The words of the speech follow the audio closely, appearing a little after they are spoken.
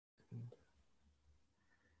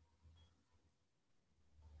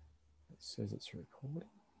says it's recording.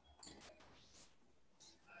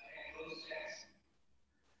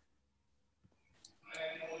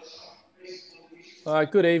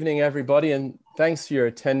 Good evening, everybody, and thanks for your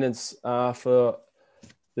attendance for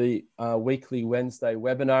the weekly Wednesday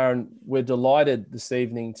webinar. And we're delighted this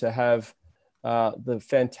evening to have the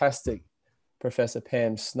fantastic Professor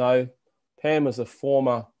Pam Snow. Pam was a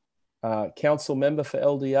former council member for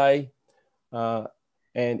LDA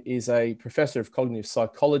and is a professor of cognitive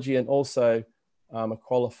psychology and also a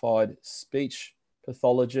qualified speech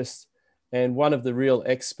pathologist and one of the real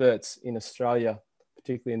experts in Australia,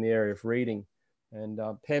 particularly in the area of reading. And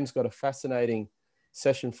Pam's got a fascinating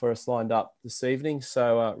session for us lined up this evening.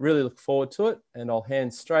 So really look forward to it. And I'll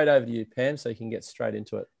hand straight over to you, Pam, so you can get straight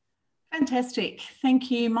into it. Fantastic.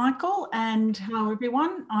 Thank you, Michael. And hello,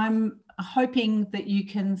 everyone. I'm hoping that you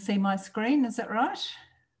can see my screen. Is that right?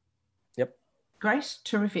 Yep. Great.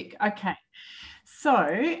 Terrific. Okay. So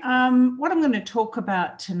what I'm going to talk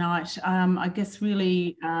about tonight, I guess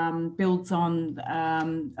really builds on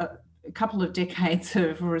a couple of decades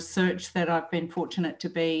of research that I've been fortunate to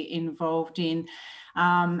be involved in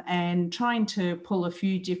and trying to pull a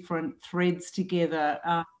few different threads together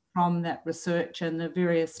from that research and the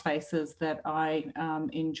various spaces that I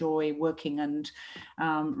enjoy working and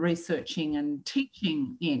researching and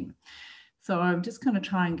teaching in. So I'm just going to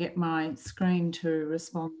try and get my screen to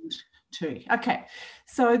respond to. Okay,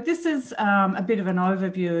 so this is a bit of an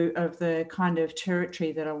overview of the kind of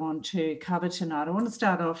territory that I want to cover tonight. I want to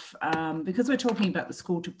start off, because we're talking about the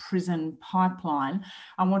school to prison pipeline,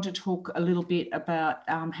 I want to talk a little bit about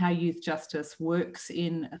how youth justice works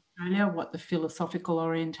in Australia, what the philosophical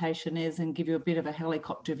orientation is, and give you a bit of a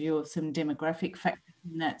helicopter view of some demographic factors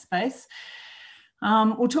in that space.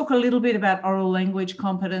 We'll talk a little bit about oral language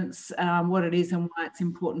competence, what it is and why it's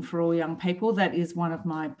important for all young people. That is one of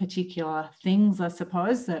my particular things, I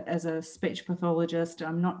suppose, that as a speech pathologist,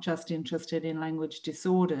 I'm not just interested in language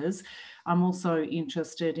disorders. I'm also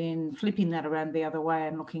interested in flipping that around the other way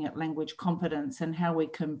and looking at language competence and how we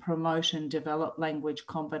can promote and develop language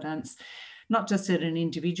competence, not just at an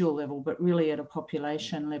individual level, but really at a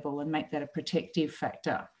population level and make that a protective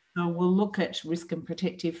factor. So we'll look at risk and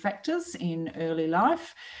protective factors in early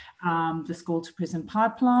life, the school to prison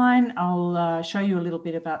pipeline. I'll show you a little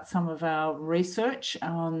bit about some of our research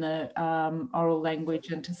on the oral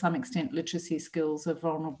language and to some extent literacy skills of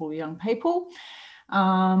vulnerable young people.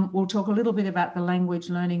 We'll talk a little bit about the language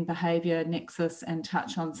learning behaviour nexus and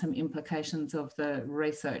touch on some implications of the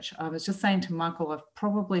research. I was just saying to Michael, I've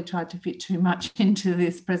probably tried to fit too much into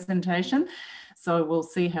this presentation, so we'll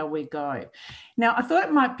see how we go. Now, I thought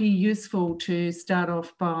it might be useful to start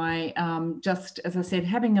off by just, as I said,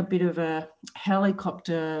 having a bit of a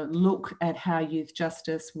helicopter look at how youth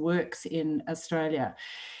justice works in Australia.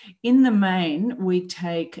 In the main, we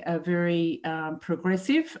take a very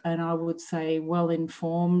progressive and I would say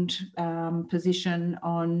well-informed position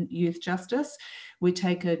on youth justice. We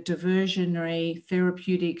take a diversionary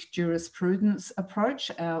therapeutic jurisprudence approach.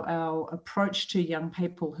 Our approach to young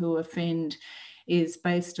people who offend is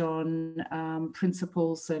based on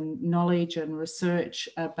principles and knowledge and research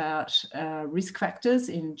about risk factors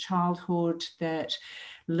in childhood that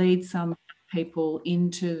lead some people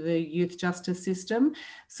into the youth justice system.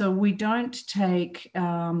 So we don't take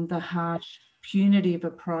the harsh punitive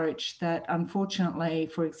approach that unfortunately,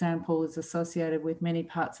 for example, is associated with many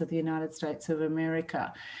parts of the United States of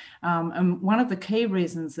America. And one of the key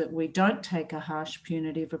reasons that we don't take a harsh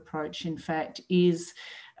punitive approach, in fact, is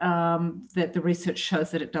that the research shows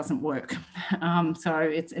that it doesn't work. So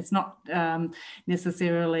it's not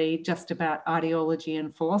necessarily just about ideology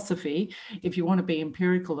and philosophy. If you want to be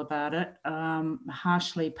empirical about it,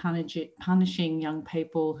 harshly punishing young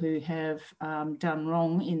people who have done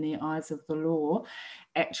wrong in the eyes of the law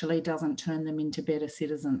actually doesn't turn them into better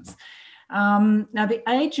citizens. Now, the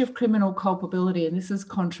age of criminal culpability, and this is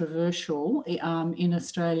controversial, in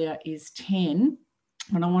Australia is 10.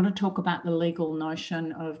 And I want to talk about the legal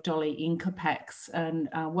notion of Dolly Incapax and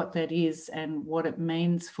what that is and what it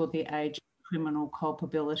means for the age of criminal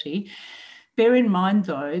culpability. Bear in mind,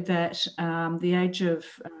 though, that the age of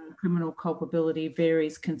criminal culpability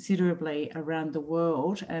varies considerably around the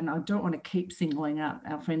world. And I don't want to keep singling out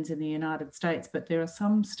our friends in the United States, but there are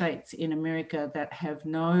some states in America that have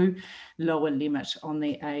no lower limit on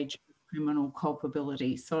the age criminal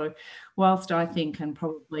culpability. So whilst I think, and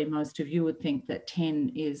probably most of you would think that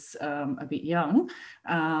 10 is a bit young,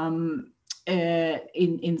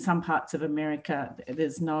 in some parts of America,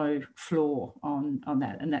 there's no floor on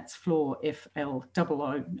that, and that's floor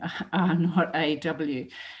FLOO, not AW.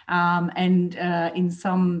 And in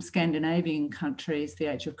some Scandinavian countries, the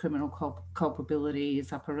age of criminal culpability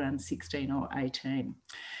is up around 16 or 18.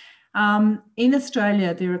 In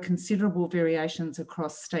Australia, there are considerable variations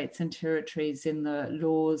across states and territories in the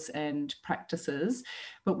laws and practices.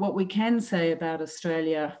 But what we can say about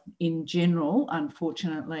Australia in general,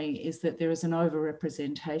 unfortunately, is that there is an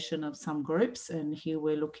overrepresentation of some groups. And here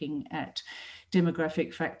we're looking at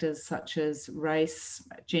demographic factors such as race,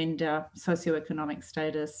 gender, socioeconomic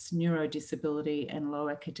status, neurodisability, and low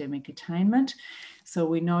academic attainment. So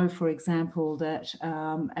we know, for example, that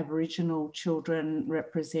Aboriginal children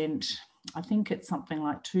represent, I think it's something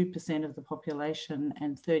like 2% of the population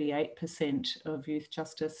and 38% of youth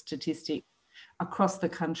justice statistics across the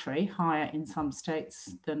country, higher in some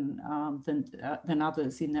states than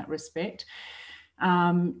others in that respect.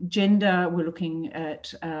 Gender, we're looking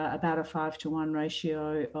at about a 5-to-1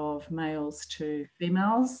 ratio of males to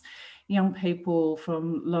females. Young people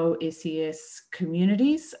from low SES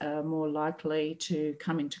communities are more likely to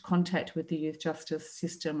come into contact with the youth justice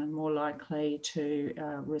system and more likely to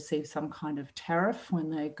receive some kind of tariff when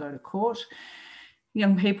they go to court.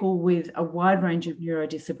 Young people with a wide range of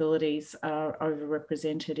neurodisabilities are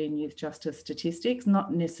overrepresented in youth justice statistics,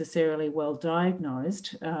 not necessarily well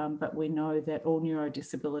diagnosed, but we know that all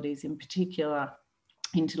neurodisabilities, in particular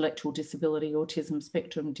intellectual disability, autism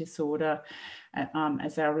spectrum disorder,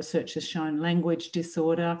 as our research has shown, language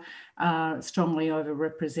disorder, are strongly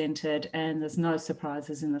overrepresented, and there's no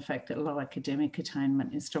surprises in the fact that low academic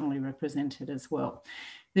attainment is strongly represented as well.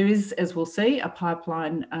 There is, as we'll see, a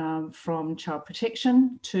pipeline from child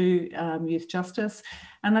protection to youth justice.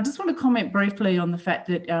 And I just want to comment briefly on the fact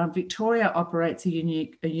that Victoria operates a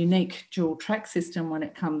unique dual track system when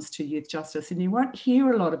it comes to youth justice. And you won't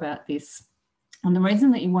hear a lot about this. And the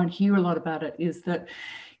reason that you won't hear a lot about it is that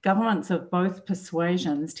governments of both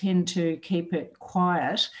persuasions tend to keep it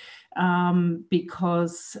quiet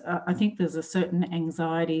because I think there's a certain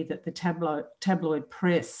anxiety that the tabloid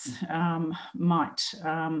press might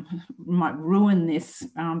ruin this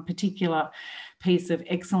particular piece of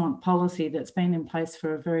excellent policy that's been in place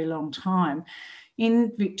for a very long time.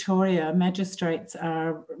 In Victoria, magistrates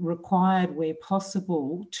are required, where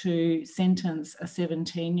possible, to sentence a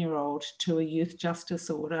 17-year-old to a youth justice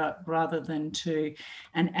order rather than to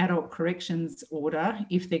an adult corrections order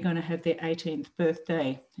if they're going to have their 18th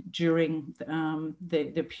birthday during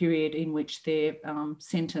the period in which they're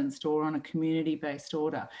sentenced or on a community-based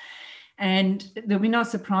order. And there'll be no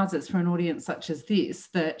surprises for an audience such as this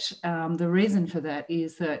that the reason for that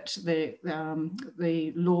is that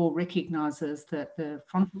the law recognises that the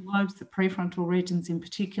frontal lobes, the prefrontal regions in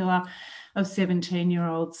particular, of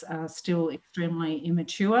 17-year-olds are still extremely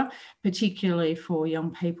immature, particularly for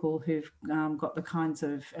young people who've got the kinds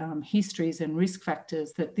of histories and risk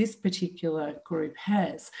factors that this particular group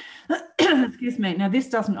has. Excuse me. Now, this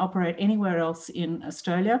doesn't operate anywhere else in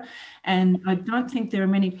Australia, and I don't think there are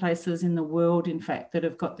many places in the world, in fact, that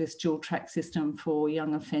have got this dual track system for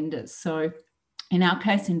young offenders. So in our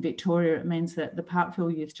case in Victoria, it means that the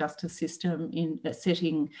Parkville Youth Justice System in a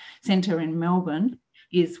centre in Melbourne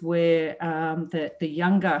is where the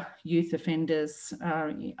younger youth offenders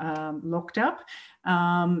are locked up,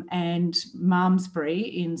 and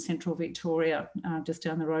Malmesbury in central Victoria, just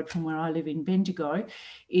down the road from where I live in Bendigo,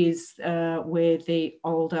 is where the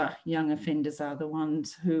older young offenders are, the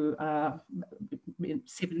ones who are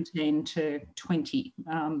 17 to 20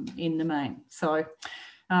 in the main. So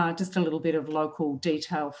just a little bit of local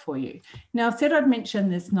detail for you. Now, I said I'd mention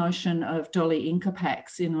this notion of Dolly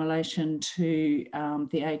Incapax in relation to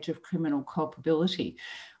the age of criminal culpability.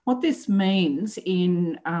 What this means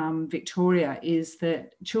in Victoria is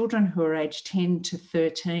that children who are aged 10 to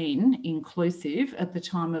 13 inclusive at the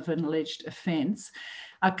time of an alleged offence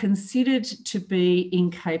are considered to be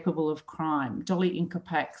incapable of crime. Dolly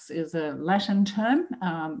Incapax is a Latin term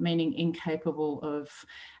meaning incapable of,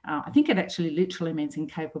 I think it actually literally means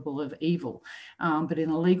incapable of evil, but in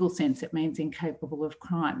a legal sense it means incapable of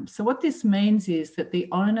crime. So what this means is that the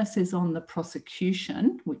onus is on the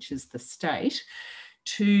prosecution, which is the state,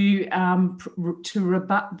 to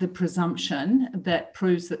rebut the presumption that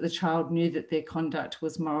proves that the child knew that their conduct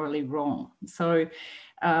was morally wrong. So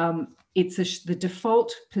the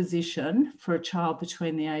default position for a child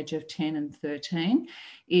between the age of 10 and 13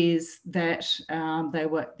 is that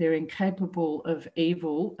they're incapable of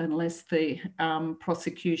evil unless the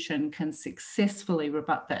prosecution can successfully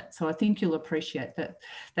rebut that. So I think you'll appreciate that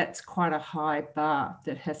that's quite a high bar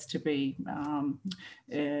that has to be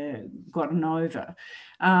gotten over.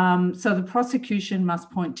 So the prosecution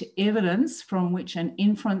must point to evidence from which an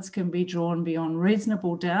inference can be drawn beyond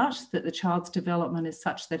reasonable doubt that the child's development is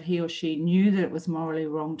such that he or she knew that it was morally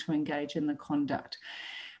wrong to engage in the conduct.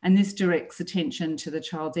 And this directs attention to the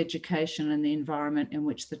child's education and the environment in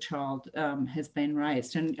which the child has been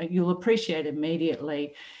raised. And you'll appreciate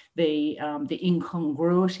immediately the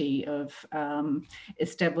incongruity of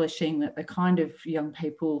establishing that the kind of young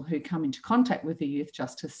people who come into contact with the youth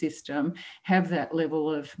justice system have that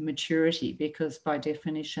level of maturity, because by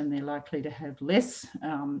definition they're likely to have less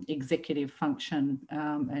executive function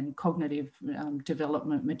and cognitive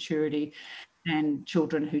development maturity and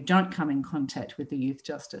children who don't come in contact with the youth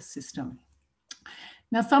justice system.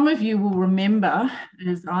 Now, some of you will remember,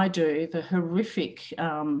 as I do, the horrific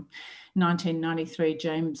 1993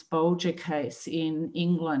 James Bolger case in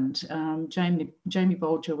England. Jamie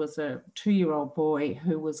Bolger was a 2-year-old boy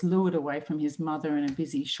who was lured away from his mother in a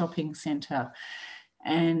busy shopping centre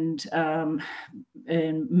and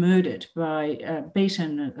murdered by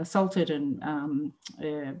beaten, assaulted and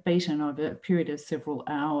beaten over a period of several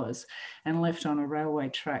hours and left on a railway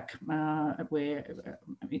track where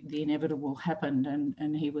the inevitable happened,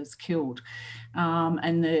 and he was killed.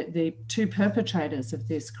 And the two perpetrators of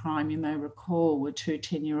this crime, you may recall, were two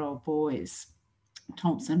 10-year-old boys,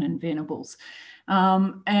 Thompson and Venables.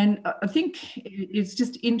 And I think it's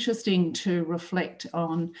just interesting to reflect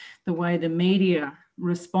on the way the media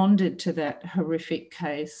responded to that horrific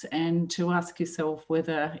case and to ask yourself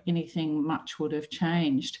whether anything much would have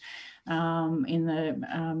changed in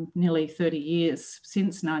the nearly 30 years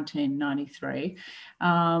since 1993,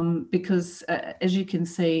 because as you can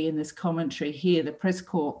see in this commentary here, the press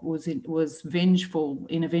corps was vengeful,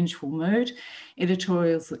 in a vengeful mood.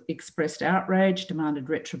 Editorials expressed outrage, demanded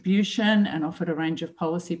retribution, and offered a range of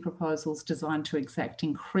policy proposals designed to exact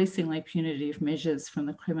increasingly punitive measures from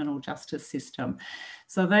the criminal justice system.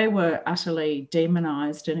 So they were utterly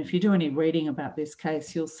demonised. And if you do any reading about this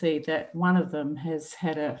case, you'll see that one of them has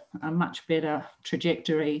had a much better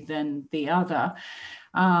trajectory than the other.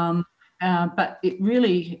 But it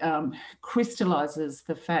really crystallises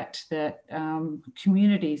the fact that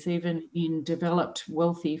communities, even in developed,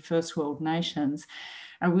 wealthy first world nations,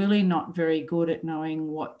 are really not very good at knowing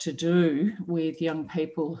what to do with young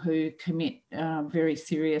people who commit very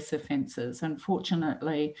serious offences.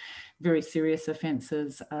 Unfortunately, very serious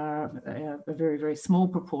offences are a very, very small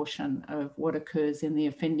proportion of what occurs in the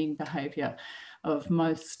offending behaviour of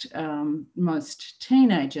most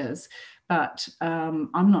teenagers. But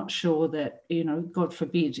I'm not sure that, God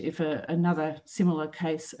forbid, if another similar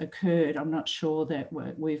case occurred, I'm not sure that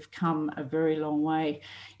we've come a very long way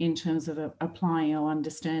in terms of applying our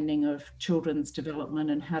understanding of children's development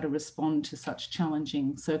and how to respond to such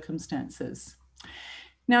challenging circumstances.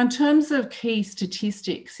 Now, in terms of key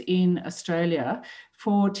statistics in Australia,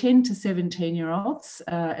 for 10 to 17-year-olds,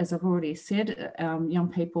 as I've already said, young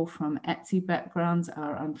people from ATSI backgrounds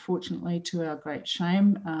are, unfortunately, to our great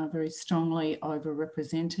shame, very strongly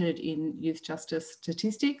overrepresented in youth justice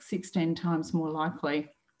statistics, 16 times more likely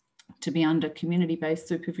to be under community-based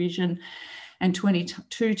supervision and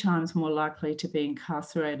 22 times more likely to be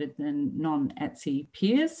incarcerated than non-ATSI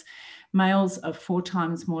peers. Males are 4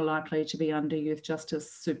 times more likely to be under youth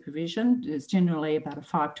justice supervision. There's generally about a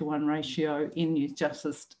 5-to-1 ratio in youth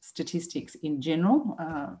justice statistics in general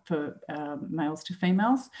for males to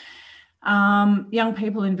females. Young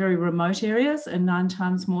people in very remote areas are 9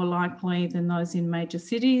 times more likely than those in major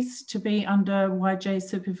cities to be under YJ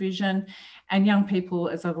supervision. And young people,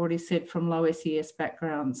 as I've already said, from low SES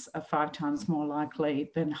backgrounds are 5 times more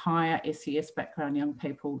likely than higher SES background young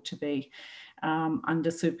people to be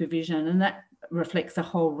under supervision. And that reflects a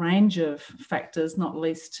whole range of factors, not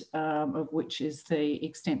least of which is the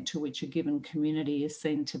extent to which a given community is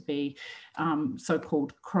seen to be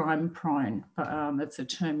so-called crime prone. It's a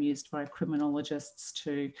term used by criminologists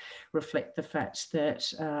to reflect the fact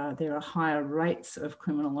that there are higher rates of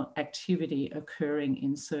criminal activity occurring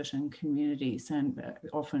in certain communities, and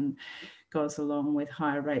often goes along with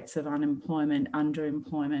higher rates of unemployment,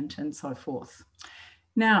 underemployment, and so forth.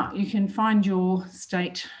 Now, you can find your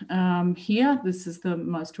state here. This is the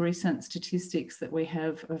most recent statistics that we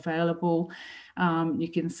have available. You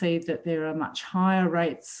can see that there are much higher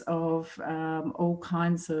rates of all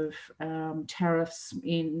kinds of tariffs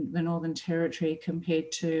in the Northern Territory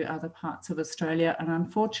compared to other parts of Australia. And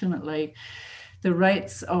unfortunately, the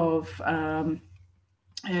rates of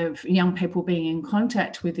young people being in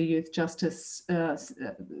contact with the youth justice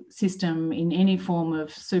system in any form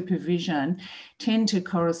of supervision tend to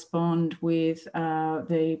correspond with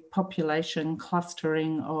the population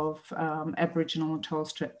clustering of Aboriginal and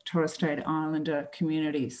Torres Strait Islander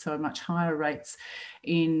communities. So much higher rates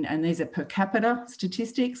in, and these are per capita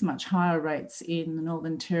statistics, much higher rates in the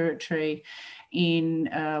Northern Territory, in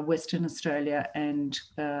Western Australia and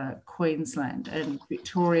Queensland. And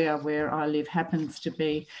Victoria, where I live, happens to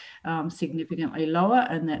be significantly lower,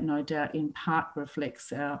 and that no doubt in part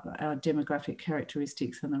reflects our demographic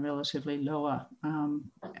characteristics and the relatively lower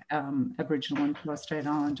Aboriginal and Torres Strait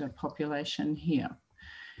Islander population here.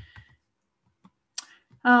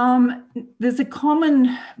 There's a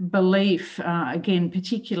common belief, again,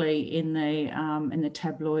 particularly in the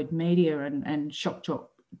tabloid media, and shock jock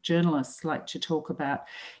journalists like to talk about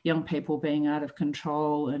young people being out of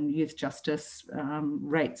control and youth justice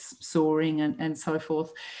rates soaring and so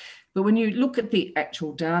forth. But when you look at the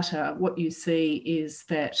actual data, what you see is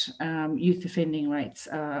that youth offending rates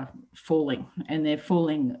are falling, and they're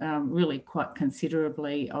falling really quite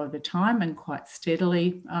considerably over time and quite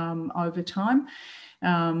steadily over time.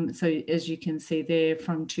 So as you can see there,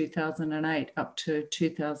 from 2008 up to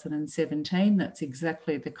 2017, that's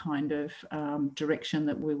exactly the kind of direction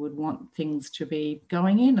that we would want things to be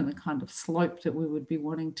going in, and the kind of slope that we would be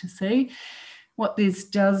wanting to see. What this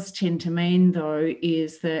does tend to mean, though,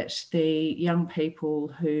 is that the young people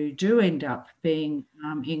who do end up being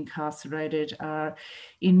incarcerated are,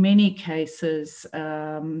 in many cases,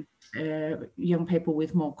 young people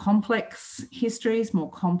with more complex histories, more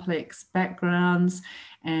complex backgrounds,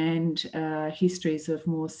 and histories of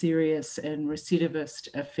more serious and recidivist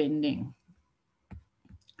offending.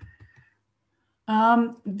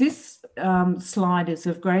 This slide is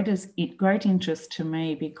of great interest to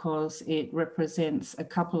me because it represents a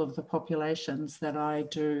couple of the populations that I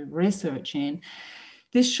do research in.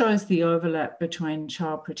 This shows the overlap between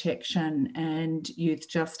child protection and youth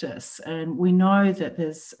justice. And we know that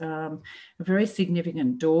there's a very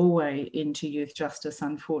significant doorway into youth justice,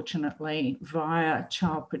 unfortunately, via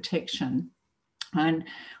child protection. And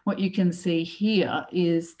what you can see here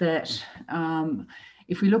is that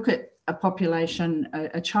if we look at a population,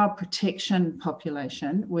 a child protection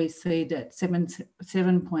population, we see that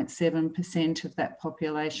 7.7% of that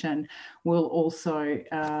population will also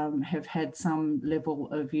have had some level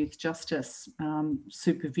of youth justice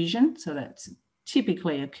supervision. So that's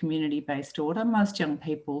typically a community-based order. Most young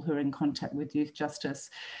people who are in contact with youth justice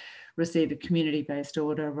receive a community-based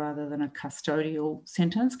order rather than a custodial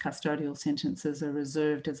sentence. Custodial sentences are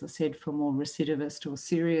reserved, as I said, for more recidivist or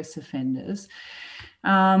serious offenders.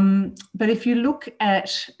 But if you look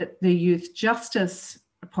at the youth justice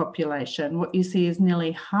population, what you see is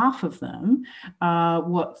nearly half of them are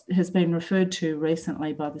what has been referred to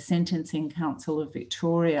recently by the Sentencing Council of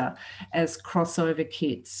Victoria as crossover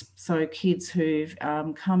kids. So kids who've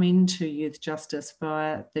come into youth justice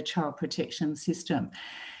via the child protection system.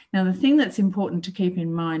 Now, the thing that's important to keep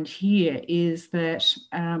in mind here is that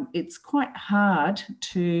it's quite hard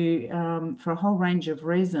to, for a whole range of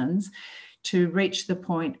reasons, to reach the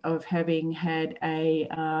point of having had a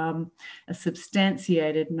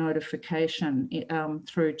substantiated notification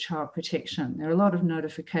through child protection. There are a lot of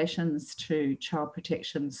notifications to child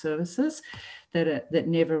protection services that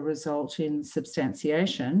never result in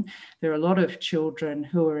substantiation. There are a lot of children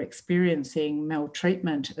who are experiencing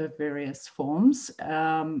maltreatment of various forms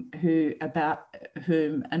about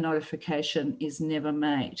whom a notification is never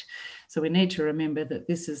made. So we need to remember that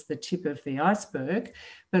this is the tip of the iceberg,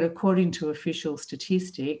 but according to official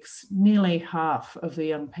statistics, nearly half of the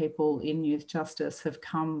young people in youth justice have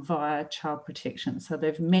come via child protection. So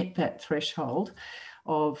they've met that threshold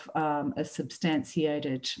of a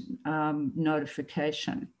substantiated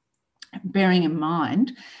notification, bearing in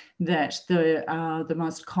mind that the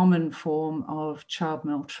most common form of child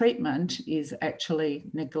maltreatment is actually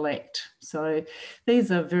neglect. So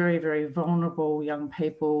these are very, very vulnerable young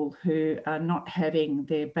people who are not having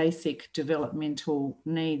their basic developmental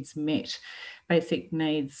needs met. Basic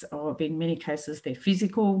needs of, in many cases, their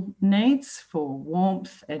physical needs for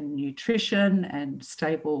warmth and nutrition and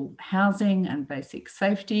stable housing and basic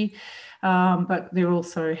safety, but they're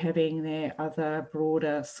also having their other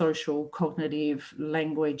broader social, cognitive,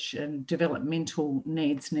 language, language and developmental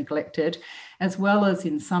needs neglected, as well as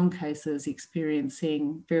in some cases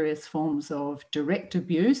experiencing various forms of direct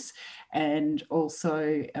abuse and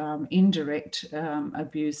also indirect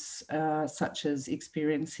abuse, such as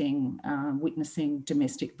experiencing, witnessing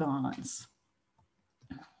domestic violence.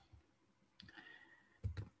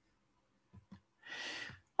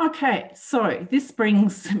 Okay, so this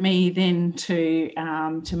brings me then to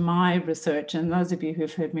my research, and those of you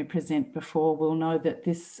who've heard me present before will know that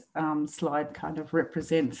this slide kind of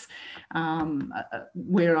represents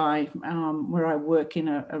where I work in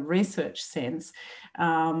a research sense.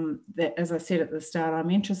 That, as I said at the start, I'm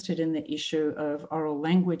interested in the issue of oral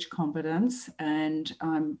language competence, and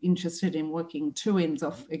I'm interested in working two ends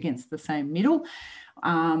off against the same middle.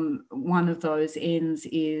 One of those ends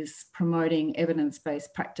is promoting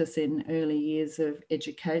evidence-based practice in early years of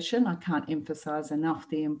education. I can't emphasise enough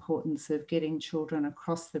the importance of getting children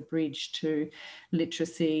across the bridge to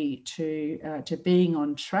literacy, to being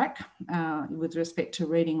on track with respect to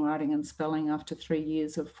reading, writing and spelling after 3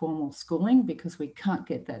 years of formal schooling, because we can't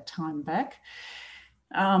get that time back.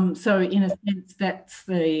 So in a sense, that's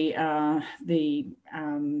the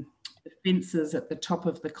fences at the top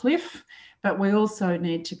of the cliff, but we also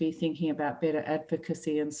need to be thinking about better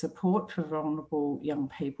advocacy and support for vulnerable young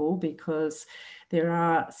people, because there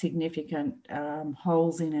are significant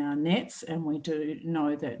holes in our nets, and we do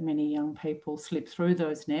know that many young people slip through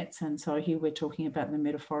those nets. And so here we're talking about the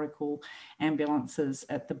metaphorical ambulances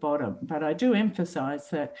at the bottom. But I do emphasise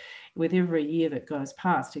that with every year that goes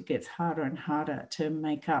past, it gets harder and harder to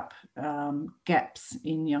make up gaps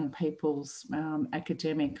in young people's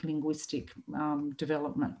academic, linguistic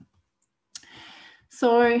development.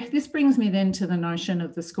 So this brings me then to the notion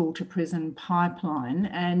of the school to prison pipeline.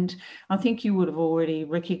 And I think you would have already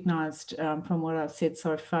recognised from what I've said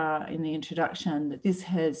so far in the introduction that this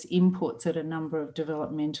has inputs at a number of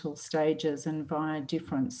developmental stages and via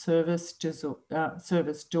different service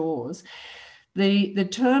doors. The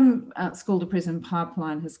term school to prison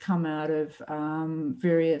pipeline has come out of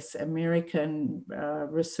various American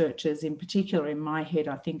researchers. In particular, in my head,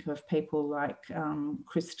 I think of people like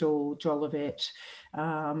Crystal Jolivet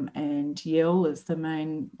and Yell as the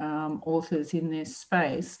main authors in this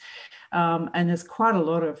space. And there's quite a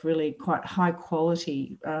lot of really quite high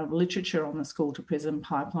quality literature on the school to prison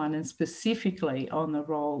pipeline, and specifically on the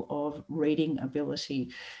role of reading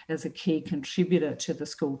ability as a key contributor to the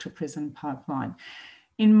school to prison pipeline.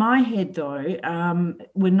 In my head, though,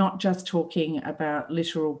 we're not just talking about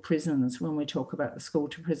literal prisons when we talk about the school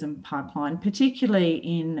to prison pipeline, particularly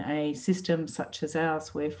in a system such as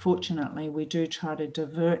ours, where fortunately we do try to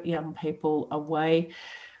divert young people away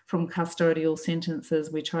from custodial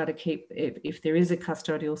sentences. We try to keep, if there is a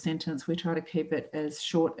custodial sentence, we try to keep it as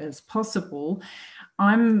short as possible.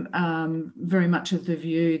 I'm very much of the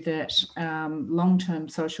view that long-term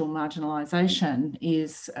social marginalisation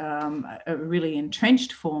is a really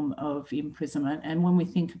entrenched form of imprisonment. And when we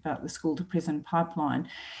think about the school to prison pipeline,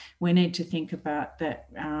 we need to think about that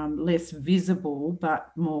less visible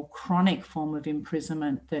but more chronic form of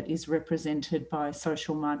imprisonment that is represented by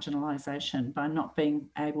social marginalisation, by not being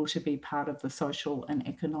able to be part of the social and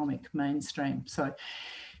economic mainstream.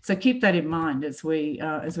 So keep that in mind as we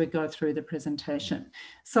go through the presentation.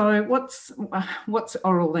 So what's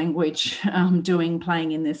oral language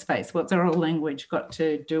playing in this space? What's oral language got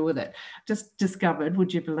to do with it? Just discovered,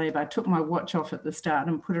 would you believe, I took my watch off at the start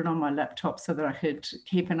and put it on my laptop so that I could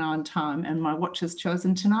keep an eye on time, and my watch has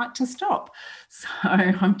chosen tonight to stop. So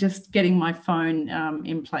I'm just getting my phone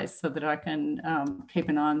in place so that I can keep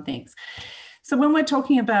an eye on things. So when we're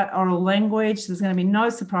talking about oral language, there's going to be no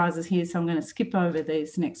surprises here, so I'm going to skip over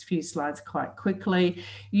these next few slides quite quickly.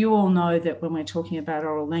 You all know that when we're talking about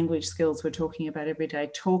oral language skills, we're talking about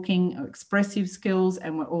everyday talking or expressive skills,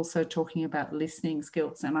 and we're also talking about listening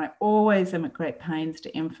skills. And I always am at great pains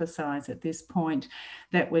to emphasise at this point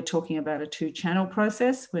that we're talking about a two-channel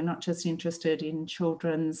process. We're not just interested in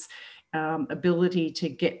children's ability to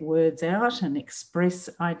get words out and express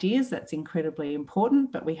ideas. That's incredibly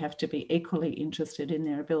important, but we have to be equally interested in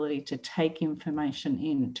their ability to take information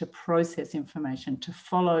in, to process information, to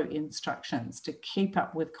follow instructions, to keep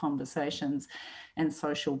up with conversations and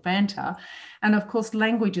social banter. And of course,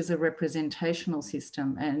 language is a representational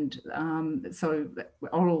system. And so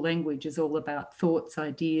oral language is all about thoughts,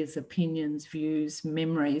 ideas, opinions, views,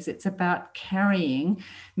 memories. It's about carrying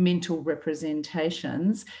mental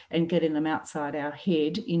representations and getting them outside our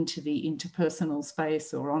head into the interpersonal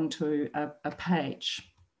space or onto a page.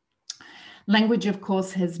 Language, of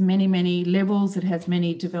course, has many, many levels. It has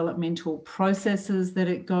many developmental processes that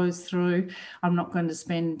it goes through. I'm not going to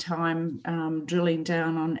spend time drilling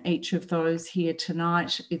down on each of those here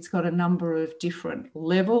tonight. It's got a number of different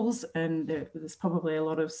levels, and there's probably a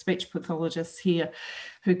lot of speech pathologists here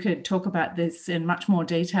who could talk about this in much more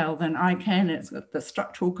detail than I can. It's got the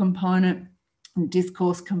structural component,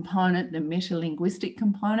 discourse component, the metalinguistic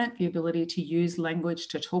component, the ability to use language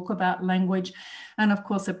to talk about language, and of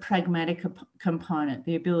course a pragmatic component,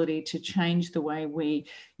 the ability to change the way we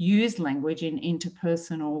use language in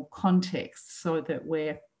interpersonal contexts so that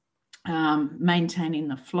we're maintaining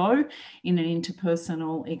the flow in an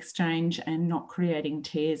interpersonal exchange and not creating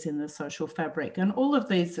tears in the social fabric. And all of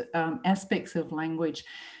these aspects of language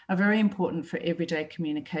are very important for everyday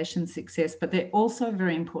communication success, but they're also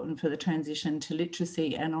very important for the transition to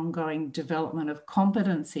literacy and ongoing development of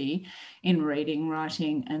competency in reading,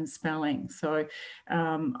 writing, and spelling. So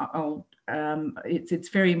it's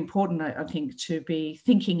very important, I think, to be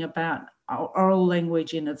thinking about oral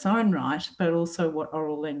language in its own right, but also what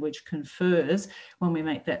oral language confers when we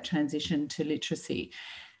make that transition to literacy.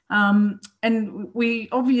 And we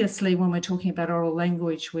obviously, when we're talking about oral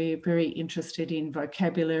language, we're very interested in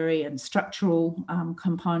vocabulary and structural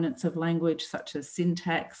components of language, such as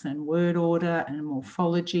syntax and word order and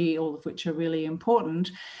morphology, all of which are really important.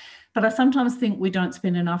 But I sometimes think we don't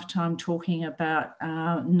spend enough time talking about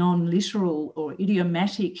non-literal or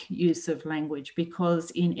idiomatic use of language,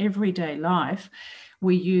 because in everyday life,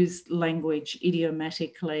 we use language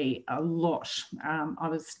idiomatically a lot. I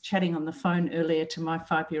was chatting on the phone earlier to my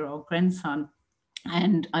 5-year-old grandson,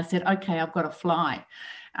 and I said, okay, I've got to fly.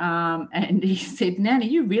 And he said, Nan, are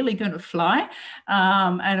you really going to fly?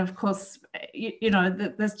 And of course, you know,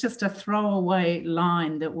 that's just a throwaway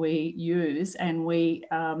line that we use, and we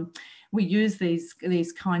use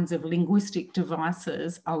these kinds of linguistic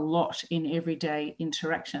devices a lot in everyday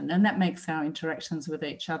interaction, and that makes our interactions with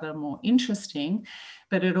each other more interesting,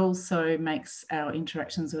 but it also makes our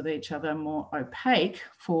interactions with each other more opaque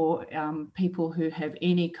for people who have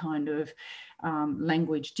any kind of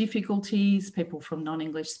language difficulties, people from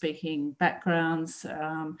non-English speaking backgrounds,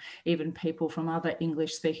 even people from other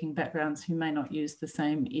English speaking backgrounds who may not use the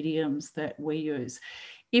same idioms that we use.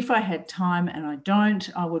 If I had time, and I don't,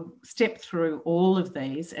 I would step through all of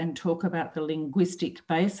these and talk about the linguistic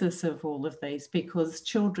basis of all of these, because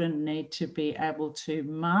children need to be able to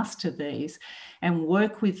master these and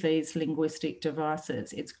work with these linguistic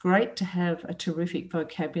devices. It's great to have a terrific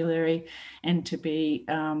vocabulary and to be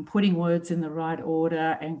putting words in the right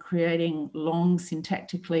order and creating long,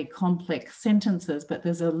 syntactically complex sentences, but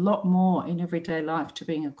there's a lot more in everyday life to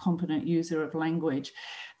being a competent user of language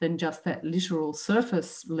than just that literal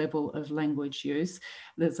surface level of language use.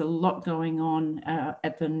 There's a lot going on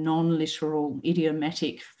at the non-literal,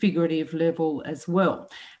 idiomatic, figurative level as well.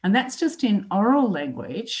 And that's just in oral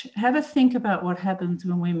language. Have a think about what happens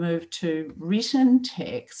when we move to written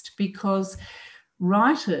text, because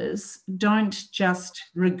writers don't just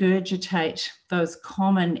regurgitate those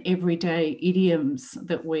common everyday idioms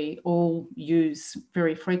that we all use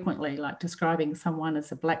very frequently, like describing someone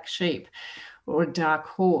as a black sheep or a dark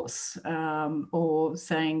horse, or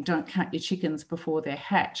saying don't count your chickens before they're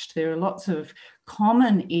hatched. There are lots of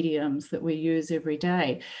common idioms that we use every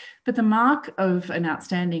day. But the mark of an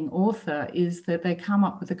outstanding author is that they come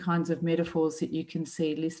up with the kinds of metaphors that you can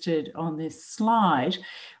see listed on this slide,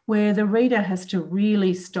 where the reader has to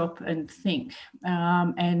really stop and think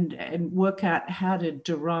and work out how to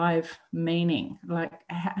derive meaning. Like,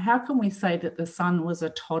 how can we say that the sun was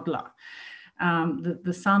a toddler?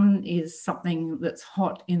 The sun is something that's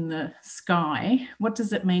hot in the sky. What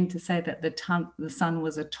does it mean to say that the sun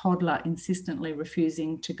was a toddler insistently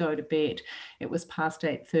refusing to go to bed? It was past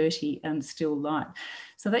 8:30 and still light.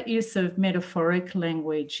 So that use of metaphoric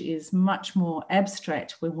language is much more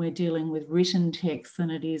abstract when we're dealing with written text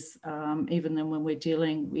than it is even than when we're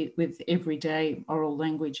dealing with everyday oral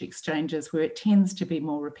language exchanges, where it tends to be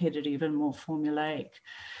more repetitive and more formulaic.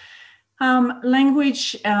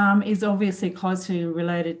 Language is obviously closely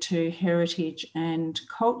related to heritage and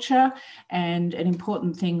culture, and an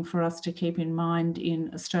important thing for us to keep in mind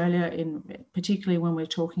in Australia, particularly when we're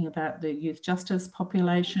talking about the youth justice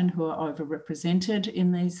population who are overrepresented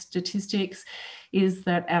in these statistics, is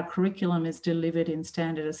that our curriculum is delivered in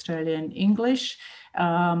standard Australian English. There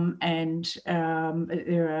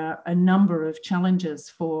are a number of challenges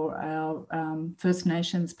for our First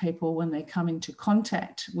Nations people when they come into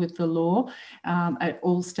contact with the law at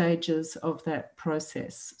all stages of that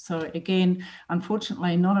process. So again,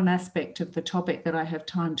 unfortunately, not an aspect of the topic that I have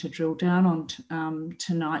time to drill down on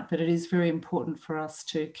tonight, but it is very important for us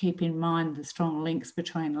to keep in mind the strong links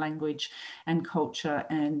between language and culture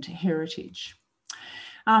and heritage.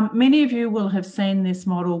 Many of you will have seen this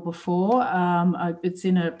model before. It's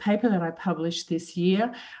in a paper that I published this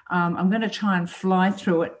year. I'm going to try and fly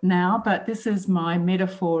through it now, but this is my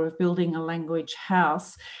metaphor of building a language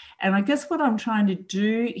house. And I guess what I'm trying to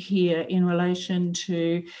do here in relation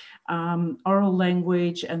to oral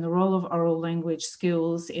language and the role of oral language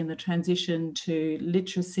skills in the transition to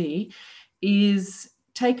literacy is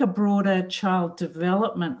take a broader child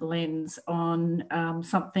development lens on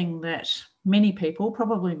something that many people,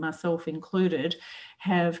 probably myself included,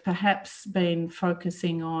 have perhaps been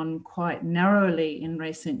focusing on quite narrowly in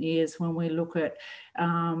recent years when we look at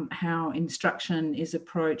how instruction is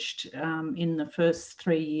approached in the first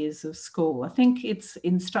 3 years of school. I think it's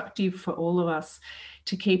instructive for all of us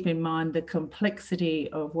to keep in mind the complexity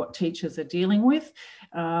of what teachers are dealing with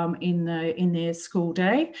in their school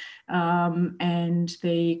day and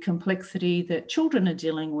the complexity that children are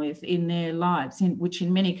dealing with in their lives, which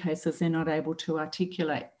in many cases they're not able to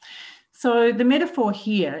articulate. So the metaphor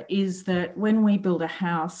here is that when we build a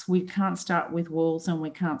house, we can't start with walls and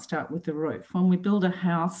we can't start with the roof. When we build a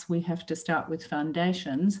house, we have to start with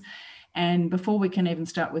foundations. And before we can even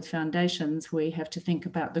start with foundations, we have to think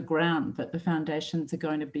about the ground that the foundations are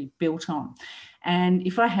going to be built on. And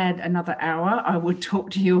if I had another hour, I would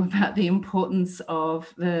talk to you about the importance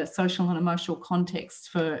of the social and emotional context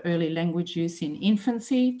for early language use in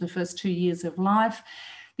infancy, the first 2 years of life,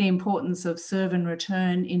 the importance of serve and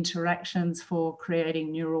return interactions for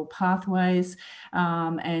creating neural pathways,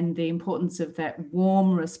 and the importance of that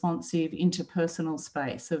warm, responsive, interpersonal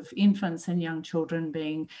space of infants and young children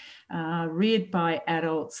being reared by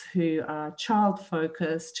adults who are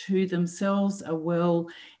child-focused, who themselves are well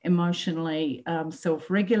emotionally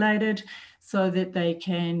self-regulated, so that they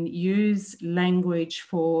can use language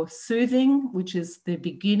for soothing, which is the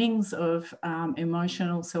beginnings of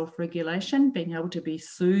emotional self-regulation, being able to be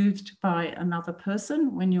soothed by another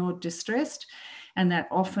person when you're distressed. And that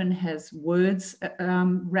often has words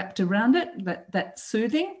wrapped around it, that's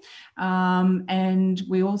soothing. And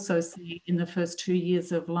we also see in the first 2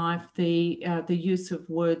 years of life the use of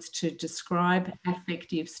words to describe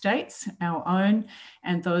affective states, our own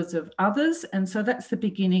and those of others. And so that's the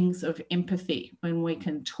beginnings of empathy, when we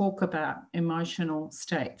can talk about emotional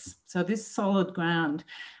states. So this solid ground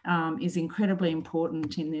is incredibly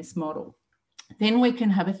important in this model. Then we can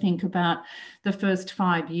have a think about the first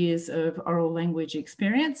 5 years of oral language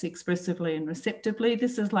experience, expressively and receptively.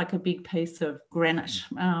 This is like a big piece of granite,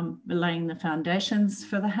 laying the foundations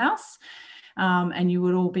for the house. And you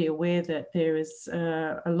would all be aware that there is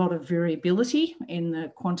a lot of variability in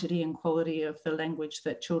the quantity and quality of the language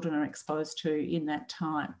that children are exposed to in that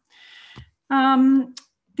time.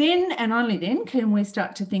 Then and only then can we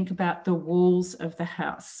start to think about the walls of the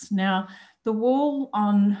house. Now, the wall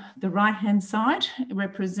on the right-hand side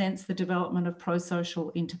represents the development of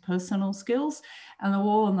prosocial interpersonal skills, and the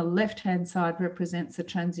wall on the left-hand side represents the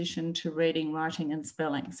transition to reading, writing, and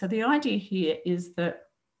spelling. So the idea here is that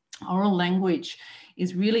oral language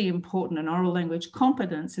is really important, and oral language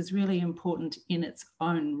competence is really important in its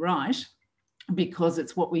own right, because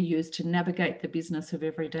it's what we use to navigate the business of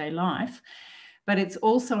everyday life. But it's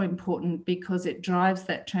also important because it drives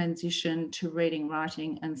that transition to reading,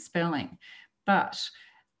 writing, and spelling. But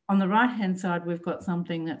on the right-hand side, we've got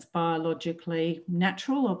something that's biologically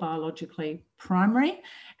natural or biologically primary,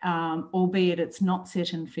 albeit it's not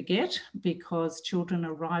set and forget, because children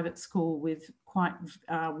arrive at school with quite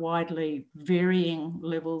widely varying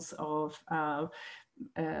levels of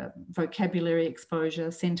vocabulary exposure,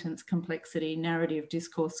 sentence complexity, narrative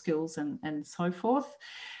discourse skills, and so forth.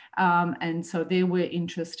 And so there we're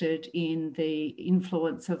interested in the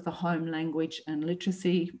influence of the home language and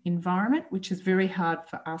literacy environment, which is very hard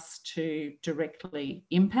for us to directly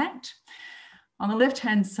impact. On the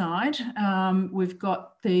left-hand side, we've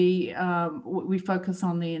got we focus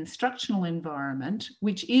on the instructional environment,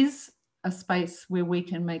 which is a space where we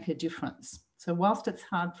can make a difference. So whilst it's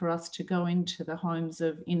hard for us to go into the homes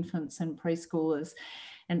of infants and preschoolers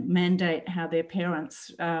and mandate how their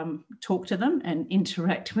parents talk to them and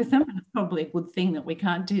interact with them, it's probably a good thing that we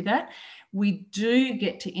can't do that. We do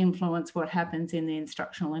get to influence what happens in the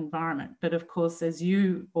instructional environment. But of course, as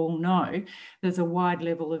you all know, there's a wide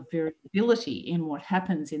level of variability in what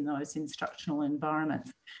happens in those instructional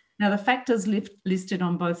environments. Now, the factors listed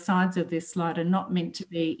on both sides of this slide are not meant to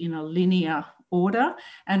be in a linear order.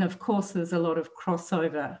 And of course, there's a lot of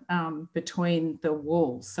crossover between the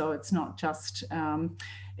walls. So it's not just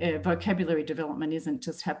vocabulary development isn't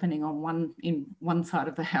just happening on one side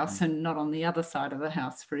of the house and not on the other side of the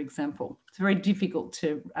house, for example. It's very difficult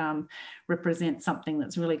to represent something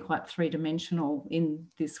that's really quite three-dimensional in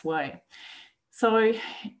this way. So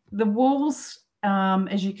the walls,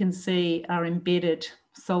 as you can see, are embedded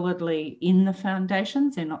solidly in the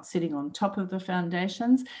foundations. They're not sitting on top of the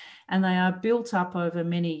foundations, and they are built up over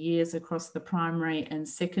many years across the primary and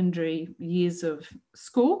secondary years of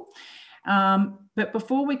school. But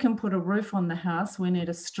before we can put a roof on the house, we need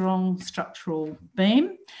a strong structural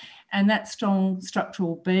beam. And that strong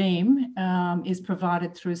structural beam is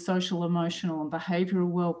provided through social, emotional and behavioural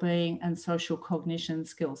wellbeing and social cognition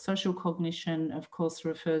skills. Social cognition, of course,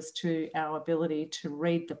 refers to our ability to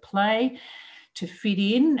read the play, to fit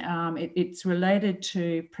in. It's related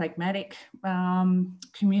to pragmatic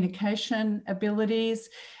communication abilities,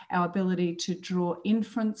 our ability to draw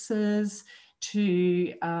inferences,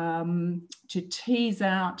 to tease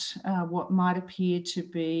out what might appear to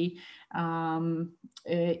be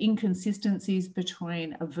inconsistencies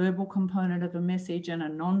between a verbal component of a message and a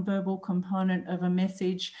non-verbal component of a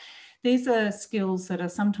message. These are skills that are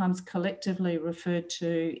sometimes collectively referred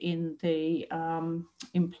to in the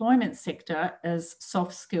employment sector as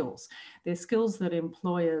soft skills. They're skills that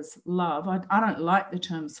employers love. I don't like the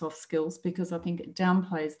term soft skills because I think it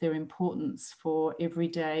downplays their importance for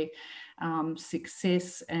everyday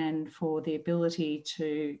success and for the ability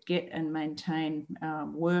to get and maintain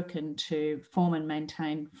work and to form and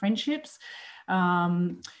maintain friendships.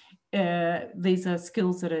 These are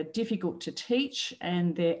skills that are difficult to teach,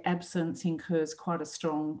 and their absence incurs quite a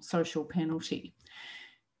strong social penalty.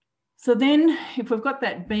 So then if we've got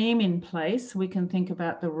that beam in place, we can think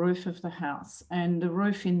about the roof of the house. And the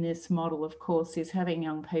roof in this model, of course, is having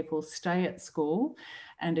young people stay at school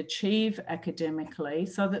and achieve academically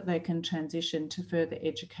so that they can transition to further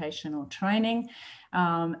education or training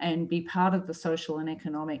and be part of the social and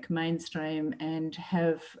economic mainstream and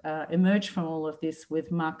have emerged from all of this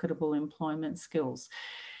with marketable employment skills.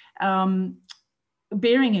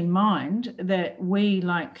 Bearing in mind that we,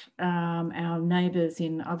 like our neighbours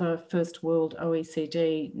in other first world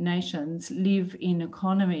OECD nations, live in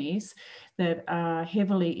economies that are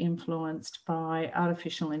heavily influenced by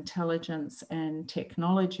artificial intelligence and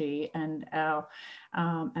technology, and our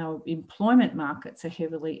employment markets are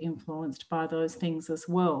heavily influenced by those things as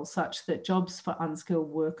well, such that jobs for unskilled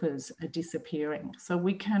workers are disappearing. So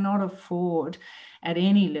we cannot afford at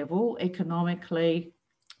any level, economically,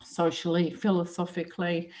 socially,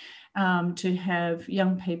 philosophically, to have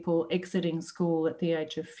young people exiting school at the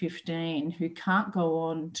age of 15 who can't go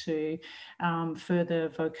on to further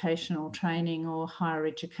vocational training or higher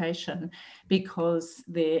education because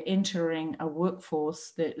they're entering a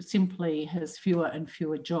workforce that simply has fewer and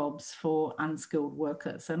fewer jobs for unskilled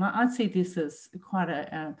workers. And I see this as quite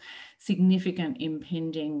a significant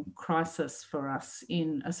impending crisis for us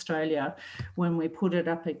in Australia when we put it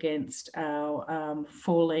up against our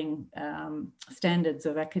falling standards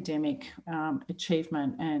of academic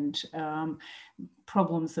achievement and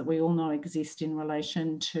problems that we all know exist in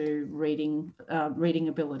relation to reading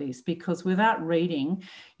abilities, because without reading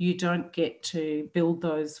you don't get to build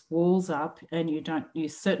those walls up, and you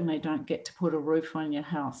certainly don't get to put a roof on your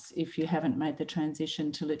house if you haven't made the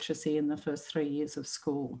transition to literacy in the first 3 years of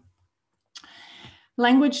school.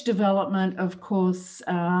 Language development, of course,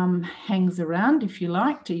 hangs around, if you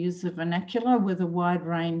like, to use the vernacular, with a wide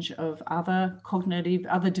range of other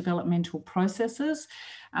developmental processes.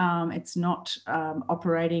 It's not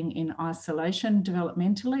operating in isolation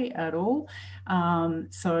developmentally at all.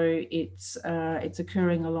 So it's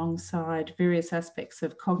occurring alongside various aspects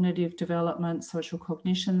of cognitive development, social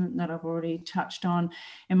cognition that I've already touched on,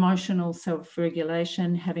 emotional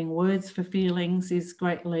self-regulation. Having words for feelings is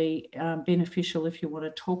greatly beneficial if you want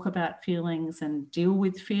to talk about feelings and deal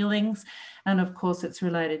with feelings. And of course, it's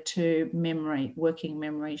related to memory, working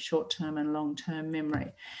memory, short-term and long-term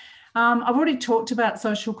memory. I've already talked about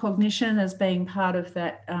social cognition as being part of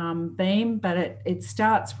that beam, but it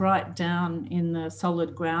starts right down in the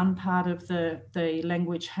solid ground part of the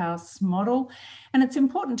language house model. And it's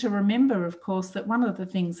important to remember, of course, that one of the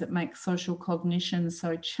things that makes social cognition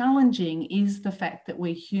so challenging is the fact that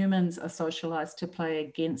we humans are socialized to play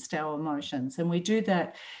against our emotions. And we do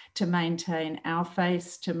that to maintain our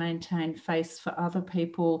face, to maintain face for other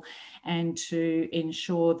people, and to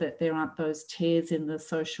ensure that there aren't those tears in the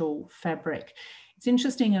social fabric. It's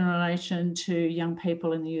interesting in relation to young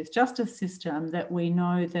people in the youth justice system that we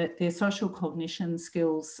know that their social cognition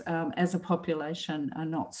skills as a population are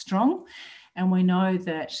not strong. And we know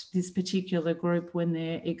that this particular group, when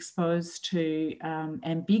they're exposed to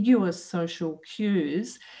ambiguous social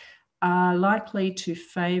cues, are likely to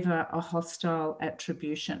favour a hostile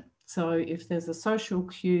attribution. So if there's a social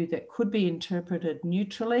cue that could be interpreted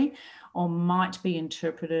neutrally or might be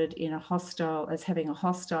interpreted in a hostile, as having a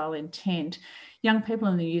hostile intent, young people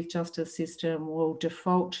in the youth justice system will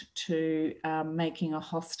default to making a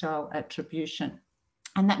hostile attribution.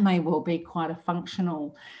 And that may well be quite a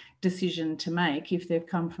functional decision to make if they've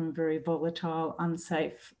come from very volatile,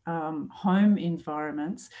 unsafe home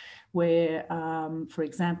environments where, for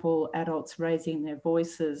example, adults raising their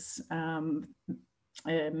voices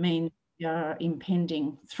mean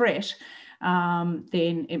impending threat,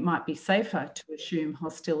 then it might be safer to assume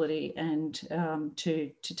hostility and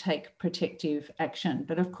to take protective action.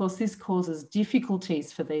 But of course, this causes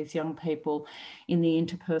difficulties for these young people in the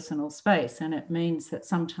interpersonal space, and it means that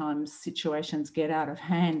sometimes situations get out of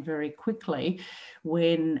hand very quickly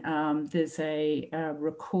when there's a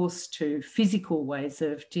recourse to physical ways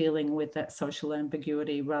of dealing with that social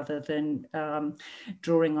ambiguity rather than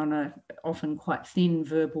drawing on a often quite thin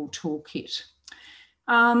verbal toolkit.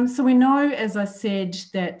 So we know, as I said,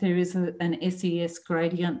 that there is an SES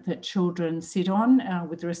gradient that children sit on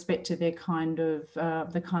with respect to their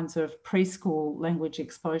the kinds of preschool language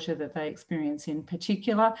exposure that they experience in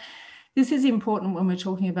particular. This is important when we're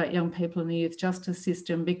talking about young people in the youth justice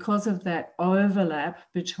system because of that overlap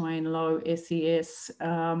between low SES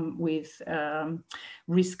with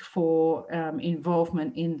risk for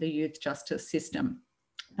involvement in the youth justice system.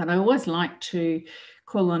 And I always like to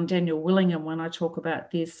call on Daniel Willingham when I talk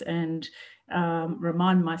about this and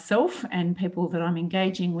remind myself and people that I'm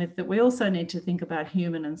engaging with that we also need to think about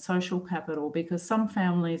human and social capital, because some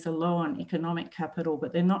families are low on economic capital,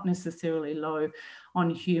 but they're not necessarily low on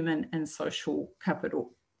human and social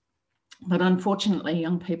capital. But unfortunately,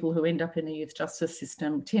 young people who end up in the youth justice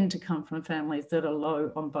system tend to come from families that are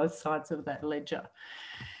low on both sides of that ledger.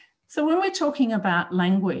 So when we're talking about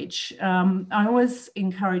language, I always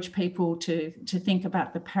encourage people to think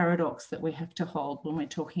about the paradox that we have to hold when we're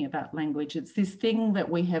talking about language. It's this thing that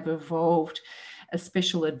we have evolved a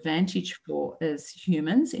special advantage for as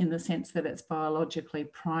humans, in the sense that it's biologically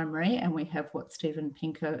primary, and we have what Steven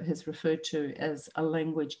Pinker has referred to as a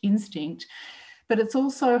language instinct. But it's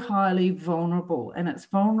also highly vulnerable, and it's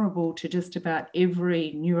vulnerable to just about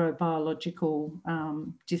every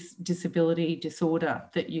neurobiological disability, disorder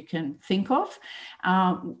that you can think of,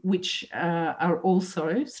 which are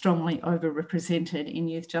also strongly overrepresented in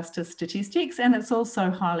youth justice statistics. And it's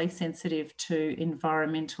also highly sensitive to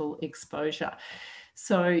environmental exposure.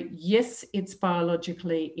 So yes, it's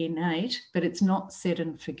biologically innate, but it's not set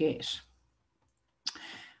and forget.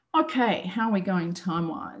 Okay, how are we going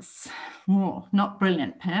time-wise? Oh, not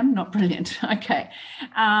brilliant, Pam, not brilliant. Okay,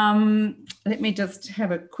 let me just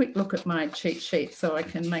have a quick look at my cheat sheet so I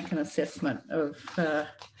can make an assessment of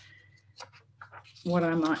what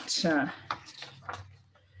I might...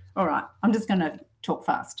 All right, I'm just going to talk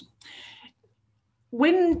fast.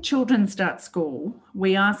 When children start school,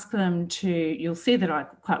 we ask them to, you'll see that I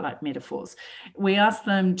quite like metaphors. We ask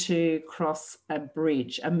them to cross a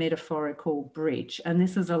bridge, a metaphorical bridge, and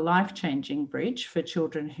this is a life-changing bridge for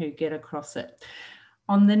children who get across it.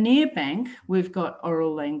 On the near bank, we've got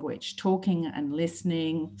oral language, talking and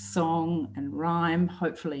listening, song and rhyme,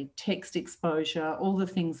 hopefully text exposure, all the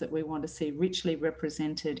things that we want to see richly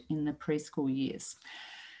represented in the preschool years.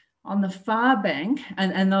 On the far bank,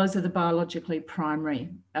 and those are the biologically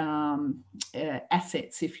primary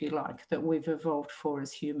assets, if you like, that we've evolved for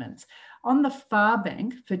as humans. On the far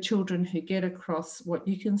bank, for children who get across what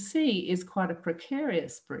you can see is quite a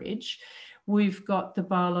precarious bridge, we've got the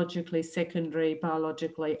biologically secondary,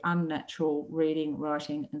 biologically unnatural reading,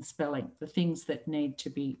 writing and spelling, the things that need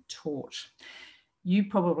to be taught. You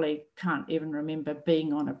probably can't even remember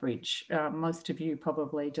being on a bridge. Most of you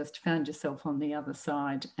probably just found yourself on the other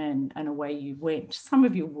side and away you went. Some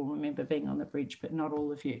of you will remember being on the bridge, but not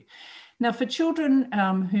all of you. Now, for children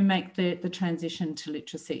who make the transition to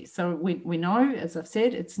literacy, so we know, as I've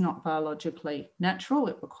said, it's not biologically natural.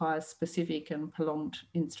 It requires specific and prolonged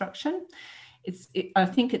instruction. I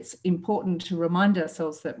think it's important to remind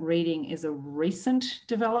ourselves that reading is a recent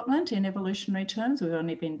development in evolutionary terms. We've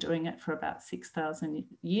only been doing it for about 6,000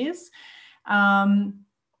 years.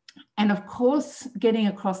 And of course, getting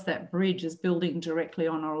across that bridge is building directly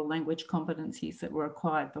on oral language competencies that were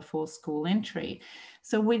acquired before school entry.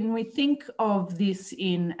 So when we think of this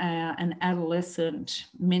in an adolescent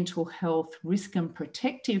mental health risk and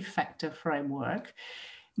protective factor framework,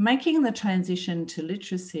 making the transition to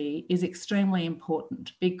literacy is extremely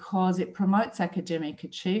important because it promotes academic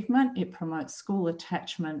achievement, it promotes school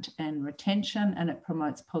attachment and retention, and it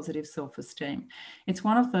promotes positive self-esteem. It's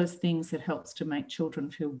one of those things that helps to make children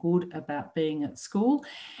feel good about being at school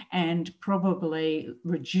and probably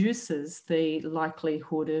reduces the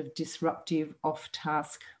likelihood of disruptive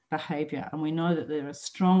off-task behaviour. And we know that there are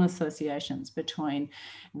strong associations between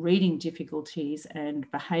reading difficulties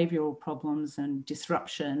and behavioural problems and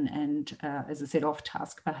disruption and, as I said,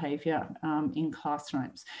 off-task behaviour in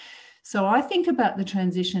classrooms. So I think about the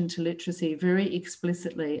transition to literacy very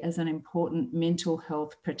explicitly as an important mental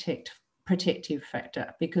health protective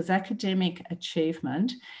factor, because academic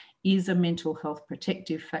achievement is a mental health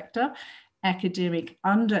protective factor. Academic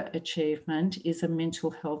underachievement is a mental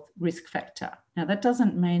health risk factor. Now, that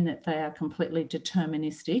doesn't mean that they are completely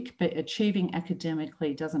deterministic, but achieving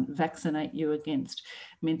academically doesn't vaccinate you against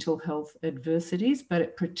mental health adversities, but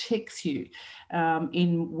it protects you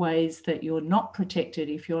in ways that you're not protected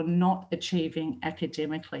if you're not achieving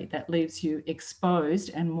academically. That leaves you exposed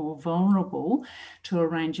and more vulnerable to a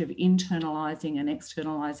range of internalizing and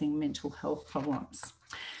externalizing mental health problems.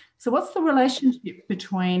 So what's the relationship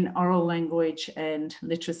between oral language and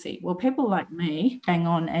literacy? Well, people like me bang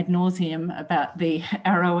on ad nauseum about the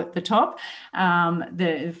arrow at the top,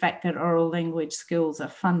 the fact that oral language skills are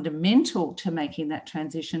fundamental to making that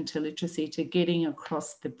transition to literacy, to getting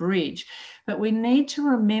across the bridge. But we need to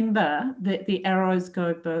remember that the arrows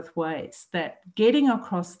go both ways, that getting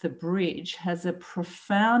across the bridge has a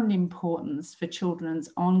profound importance for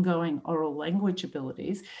children's ongoing oral language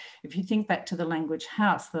abilities. If you think back to the language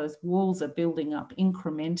house, those walls are building up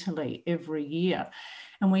incrementally every year.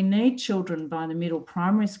 And we need children by the middle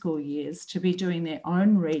primary school years to be doing their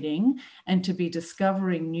own reading and to be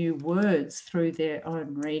discovering new words through their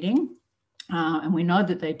own reading. And we know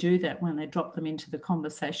that they do that when they drop them into the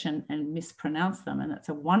conversation and mispronounce them. And it's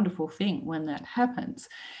a wonderful thing when that happens.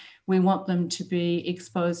 We want them to be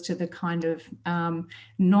exposed to the kind of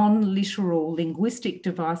non-literal linguistic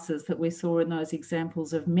devices that we saw in those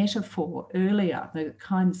examples of metaphor earlier, the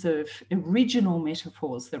kinds of original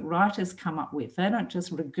metaphors that writers come up with. They don't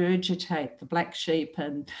just regurgitate the black sheep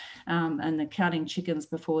and the counting chickens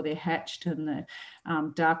before they're hatched and the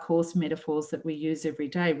dark horse metaphors that we use every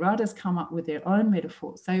day. Writers come up with their own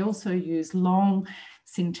metaphors. They also use long,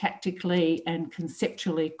 syntactically and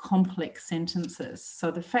conceptually complex sentences.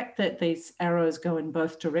 So the fact that these arrows go in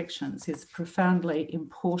both directions is profoundly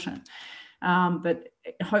important. But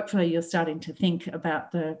hopefully you're starting to think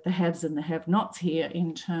about the haves and the have-nots here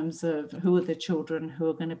in terms of who are the children who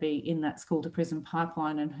are going to be in that school to prison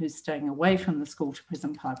pipeline and who's staying away from the school to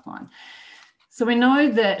prison pipeline. So we know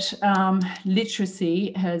that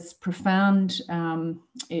literacy has profound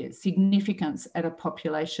significance at a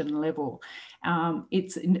population level.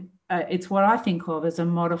 It's what I think of as a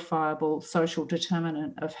modifiable social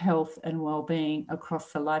determinant of health and well-being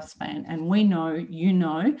across the lifespan. And we know, you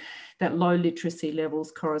know, that low literacy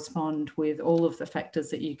levels correspond with all of the factors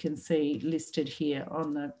that you can see listed here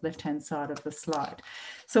on the left-hand side of the slide.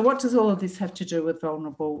 So what does all of this have to do with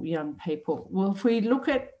vulnerable young people? Well, if we look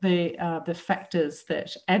at the factors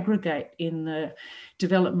that aggregate in the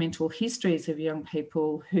developmental histories of young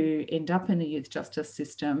people who end up in the youth justice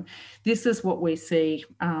system, this is what we see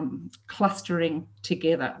clustering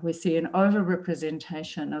together. We see an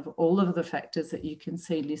overrepresentation of all of the factors that you can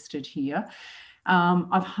see listed here.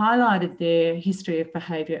 I've highlighted their history of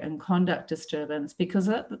behaviour and conduct disturbance because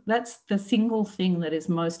that's the single thing that is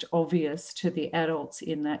most obvious to the adults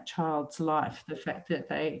in that child's life, the fact that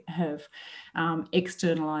they have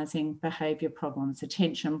externalising behaviour problems,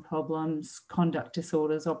 attention problems, conduct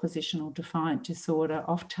disorders, oppositional defiant disorder,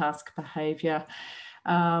 off-task behaviour,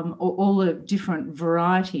 all the different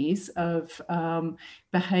varieties of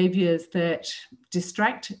behaviours that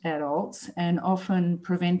distract adults and often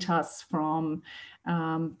prevent us from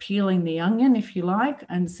peeling the onion, if you like,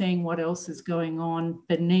 and seeing what else is going on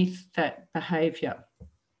beneath that behaviour.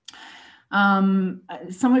 Some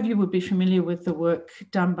of you would be familiar with the work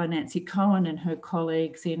done by Nancy Cohen and her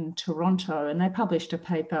colleagues in Toronto, and they published a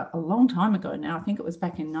paper a long time ago now, I think it was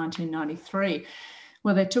back in 1993,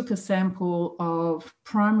 where they took a sample of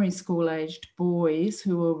primary school aged boys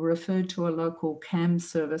who were referred to a local CAM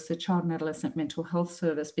service, a child and adolescent mental health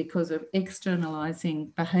service, because of externalising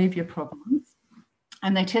behaviour problems.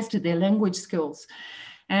 And they tested their language skills.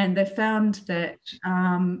 And they found that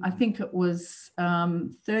I think it was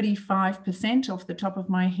 35% off the top of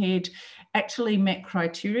my head actually met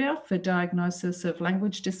criteria for diagnosis of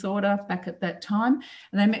language disorder back at that time.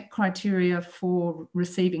 And they met criteria for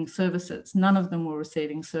receiving services. None of them were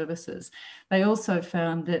receiving services. They also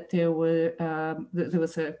found that there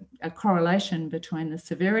was a correlation between the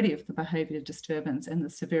severity of the behaviour disturbance and the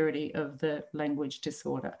severity of the language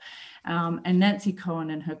disorder. And Nancy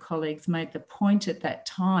Cohen and her colleagues made the point at that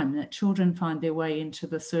time that children find their way into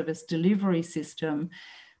the service delivery system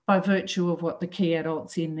by virtue of what the key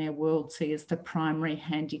adults in their world see as the primary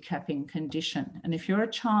handicapping condition. And if you're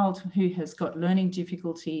a child who has got learning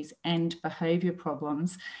difficulties and behaviour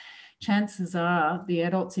problems, chances are the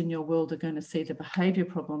adults in your world are going to see the behaviour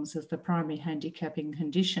problems as the primary handicapping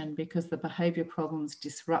condition, because the behaviour problems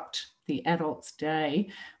disrupt the adult's day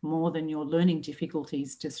more than your learning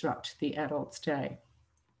difficulties disrupt the adult's day.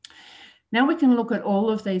 Now we can look at all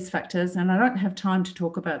of these factors, and I don't have time to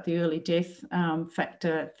talk about the early death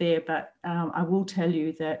factor there, but I will tell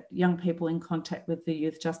you that young people in contact with the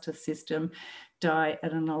youth justice system die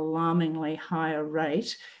at an alarmingly higher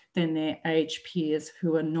rate than their age peers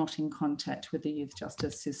who are not in contact with the youth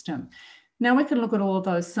justice system. Now we can look at all of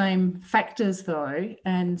those same factors though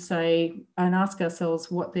and ask ourselves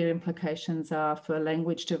what their implications are for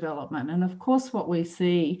language development. And of course what we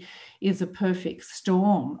see is a perfect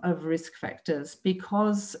storm of risk factors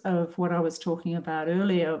because of what I was talking about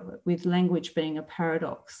earlier with language being a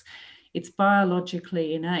paradox. It's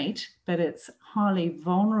biologically innate, but it's highly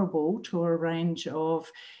vulnerable to a range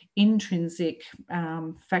of intrinsic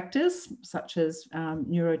factors such as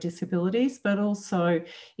neurodisabilities, but also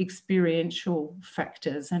experiential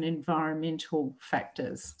factors and environmental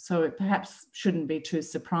factors. So it perhaps shouldn't be too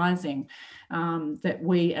surprising that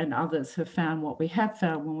we and others have found what we have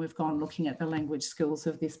found when we've gone looking at the language skills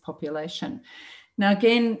of this population. Now,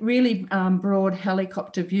 again, really broad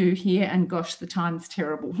helicopter view here, and gosh, the time's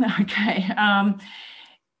terrible. Okay.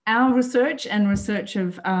 Our research and research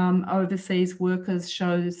of overseas workers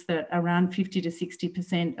shows that around 50 to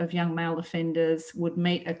 60% of young male offenders would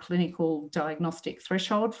meet a clinical diagnostic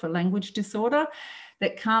threshold for language disorder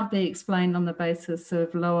that can't be explained on the basis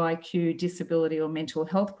of low IQ, disability or mental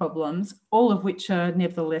health problems, all of which are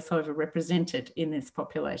nevertheless overrepresented in this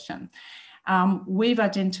population. We've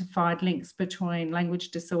identified links between language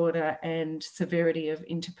disorder and severity of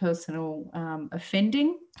interpersonal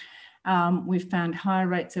offending. We've found higher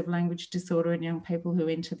rates of language disorder in young people who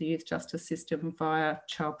enter the youth justice system via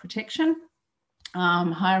child protection.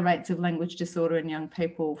 Higher rates of language disorder in young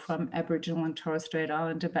people from Aboriginal and Torres Strait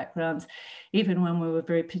Islander backgrounds, even when we were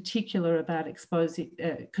very particular about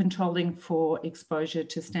controlling for exposure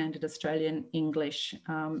to standard Australian English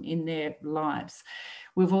in their lives.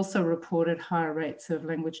 We've also reported higher rates of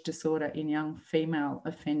language disorder in young female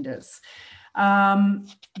offenders.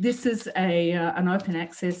 This is an open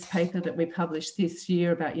access paper that we published this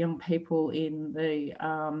year about young people in the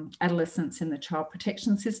adolescents in the child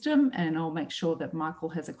protection system, and I'll make sure that Michael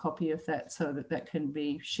has a copy of that so that that can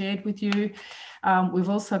be shared with you. We've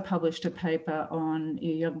also published a paper on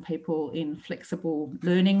young people in flexible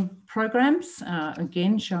learning programs,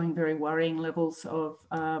 again showing very worrying levels of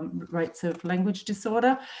rates of language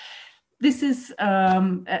disorder. This is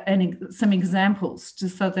some examples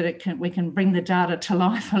just so that we can bring the data to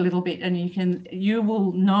life a little bit, and you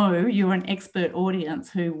will know, you're an expert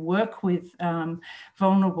audience who work with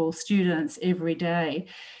vulnerable students every day.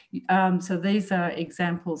 So these are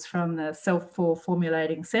examples from the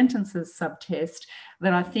self-formulating sentences subtest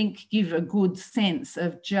that I think give a good sense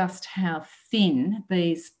of just how thin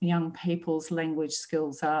these young people's language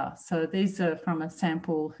skills are. So these are from a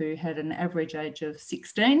sample who had an average age of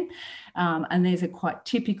 16, and these are quite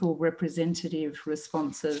typical representative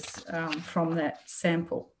responses from that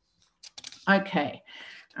sample. Okay.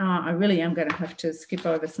 I really am going to have to skip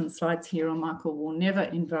over some slides here, or Michael will never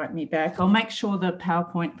invite me back. I'll make sure the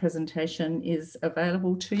PowerPoint presentation is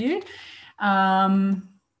available to you.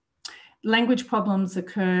 Language problems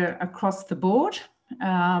occur across the board.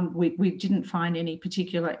 We didn't find any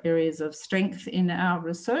particular areas of strength in our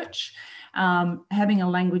research. Having a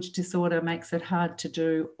language disorder makes it hard to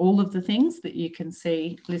do all of the things that you can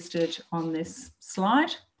see listed on this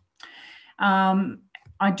slide.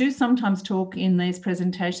 I do sometimes talk in these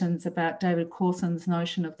presentations about David Corson's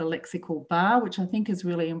notion of the lexical bar, which I think is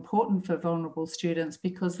really important for vulnerable students,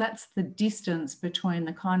 because that's the distance between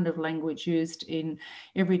the kind of language used in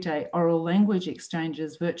everyday oral language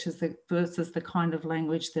exchanges versus the kind of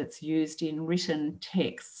language that's used in written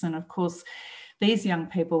texts. And of course, these young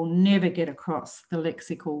people never get across the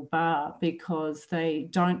lexical bar because they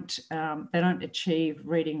don't achieve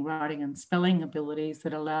reading, writing and spelling abilities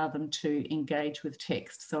that allow them to engage with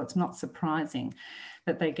text. So it's not surprising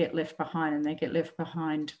that they get left behind, and they get left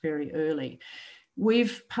behind very early.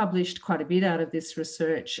 We've published quite a bit out of this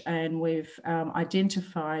research, and we've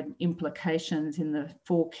identified implications in the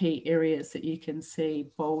 4 key areas that you can see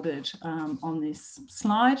bolded on this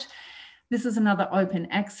slide. This is another open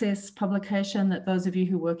access publication that those of you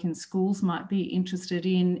who work in schools might be interested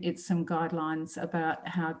in. It's some guidelines about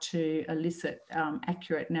how to elicit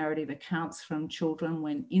accurate narrative accounts from children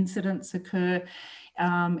when incidents occur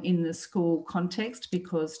in the school context,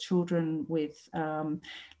 because children with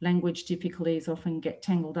language difficulties often get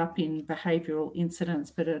tangled up in behavioural incidents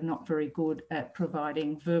but are not very good at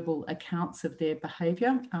providing verbal accounts of their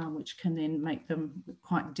behaviour, which can then make them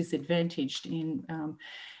quite disadvantaged in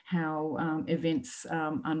how events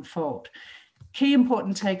unfold. Key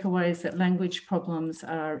important takeaways that language problems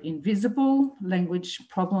are invisible. Language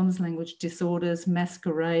problems, language disorders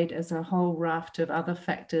masquerade as a whole raft of other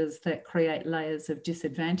factors that create layers of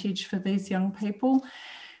disadvantage for these young people.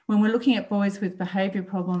 When we're looking at boys with behaviour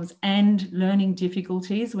problems and learning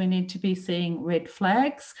difficulties, we need to be seeing red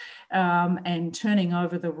flags and turning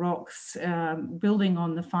over the rocks, building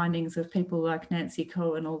on the findings of people like Nancy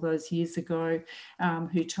Cohen all those years ago,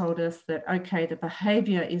 who told us that, okay, the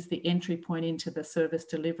behaviour is the entry point into the service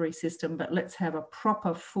delivery system, but let's have a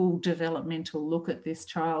proper full developmental look at this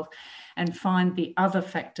child and find the other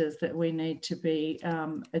factors that we need to be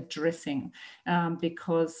addressing,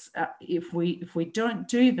 because if we don't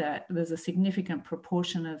do that, there's a significant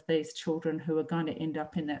proportion of these children who are going to end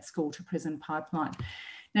up in that school to prison pipeline.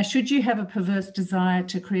 Now, should you have a perverse desire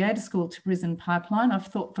to create a school to prison pipeline, I've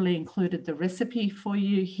thoughtfully included the recipe for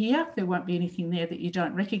you here. There won't be anything there that you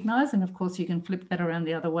don't recognise. And of course, you can flip that around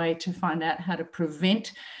the other way to find out how to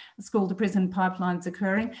prevent school to prison pipelines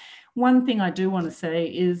occurring. One thing I do want to say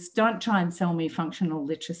is, don't try and sell me functional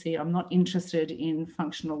literacy. I'm not interested in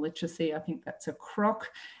functional literacy. I think that's a crock,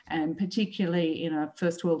 and particularly in a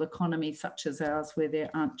first world economy such as ours, where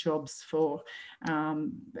there aren't jobs for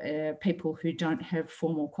people who don't have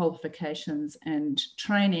formal qualifications and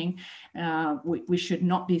training, we should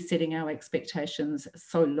not be setting our expectations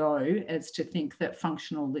so low as to think that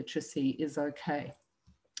functional literacy is okay.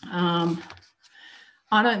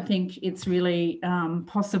 I don't think it's really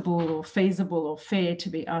possible or feasible or fair to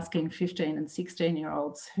be asking 15 and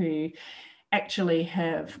 16-year-olds who actually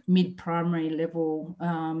have mid-primary level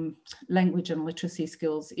language and literacy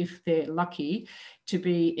skills, if they're lucky, to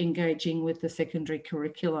be engaging with the secondary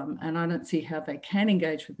curriculum. And I don't see how they can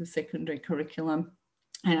engage with the secondary curriculum.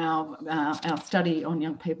 And our study on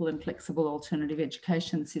young people in flexible alternative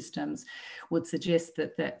education systems would suggest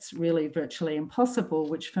that that's really virtually impossible,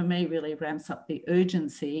 which for me really ramps up the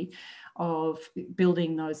urgency of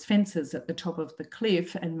building those fences at the top of the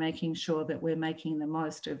cliff and making sure that we're making the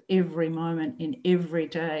most of every moment in every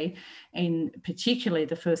day, in particularly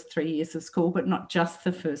the first 3 years of school, but not just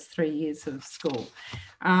the first 3 years of school.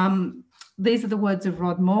 These are the words of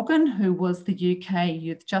Rod Morgan, who was the UK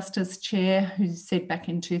Youth Justice Chair, who said back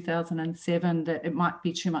in 2007 that it might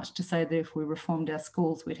be too much to say that if we reformed our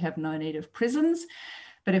schools, we'd have no need of prisons.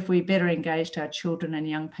 But if we better engaged our children and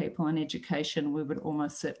young people in education, we would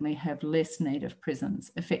almost certainly have less need of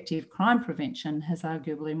prisons. Effective crime prevention has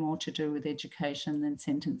arguably more to do with education than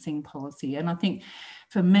sentencing policy. And I think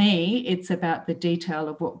for me, it's about the detail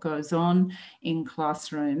of what goes on in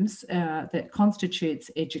classrooms that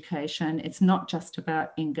constitutes education. It's not just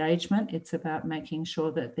about engagement, it's about making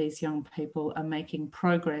sure that these young people are making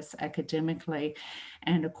progress academically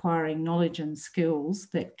and acquiring knowledge and skills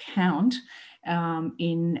that count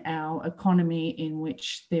in our economy, in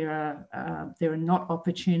which there are not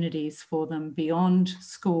opportunities for them beyond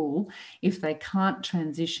school if they can't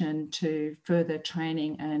transition to further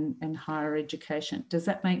training and higher education. Does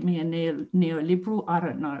that make me a neoliberal? I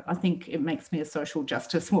don't know. I think it makes me a social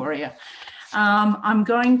justice warrior. I'm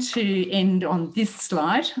going to end on this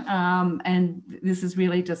slide, and this is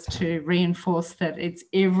really just to reinforce that it's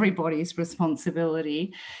everybody's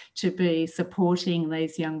responsibility to be supporting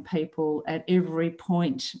these young people at every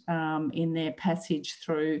point in their passage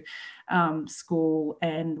through school,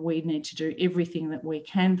 and we need to do everything that we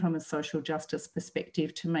can from a social justice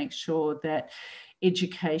perspective to make sure that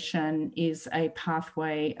education is a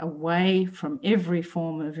pathway away from every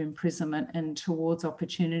form of imprisonment and towards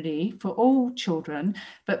opportunity for all children,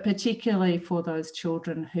 but particularly for those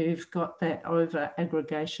children who've got that over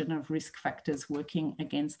aggregation of risk factors working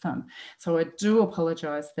against them. So I do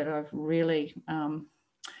apologise that I've really gone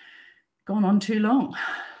on too long.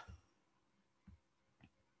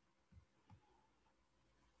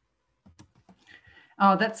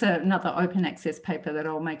 Oh, that's another open access paper that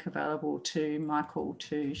I'll make available to Michael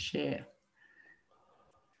to share.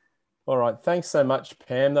 All right. Thanks so much,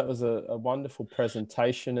 Pam. That was a wonderful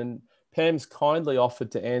presentation. And Pam's kindly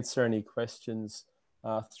offered to answer any questions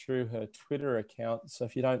through her Twitter account. So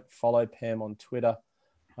if you don't follow Pam on Twitter,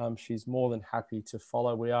 she's more than happy to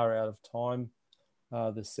follow. We are out of time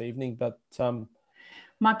this evening, but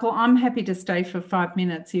Michael, I'm happy to stay for 5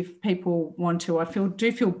 minutes if people want to. I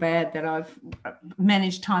do feel bad that I've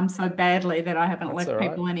managed time so badly that I haven't left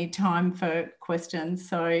people any time for questions.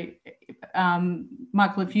 So,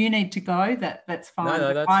 Michael, if you need to go, that's fine.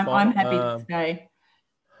 No, that's fine. I'm happy to stay.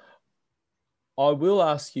 I will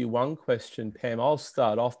ask you one question, Pam. I'll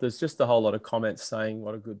start off. There's just a whole lot of comments saying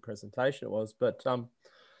what a good presentation it was, but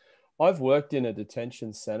I've worked in a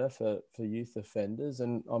detention centre for youth offenders,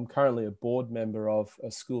 and I'm currently a board member of a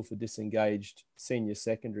school for disengaged senior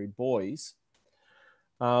secondary boys.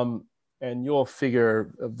 And your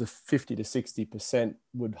figure of the 50 to 60%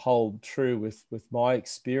 would hold true with my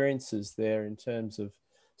experiences there in terms of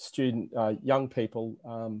young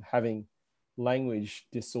people having language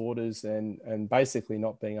disorders and basically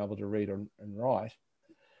not being able to read and write.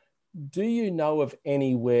 Do you know of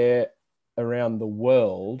anywhere around the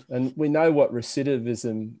world, and we know what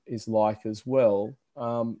recidivism is like as well,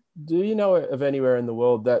 do you know of anywhere in the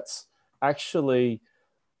world that's actually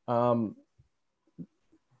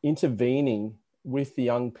intervening with the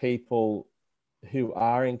young people who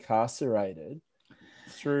are incarcerated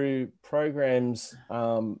through programs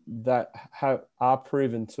that are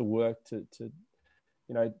proven to work to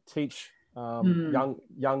teach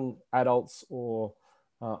young adults or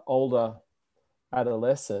older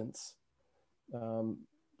adolescents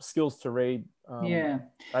skills to read,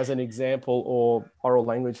 as an example, or oral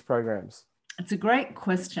language programs? It's a great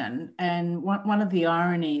question. And one of the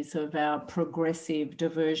ironies of our progressive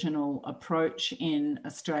diversional approach in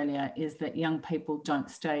Australia is that young people don't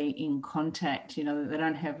stay in contact. They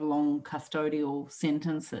don't have long custodial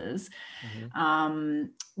sentences,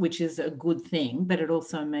 which is a good thing, but it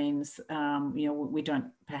also means, we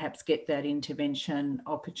don't perhaps get that intervention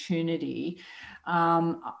opportunity.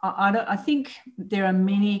 I think there are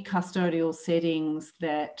many custodial settings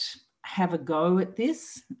that have a go at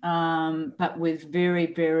this, but with very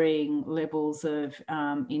varying levels of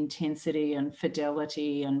intensity and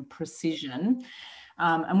fidelity and precision.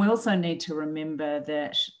 And we also need to remember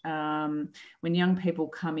that when young people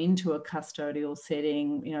come into a custodial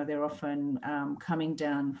setting, they're often coming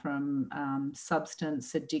down from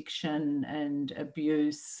substance addiction and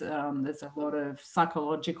abuse. There's a lot of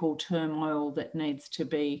psychological turmoil that needs to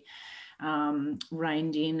be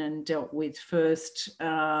reined in and dealt with first.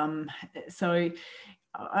 So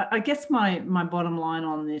I guess my bottom line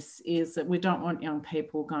on this is that we don't want young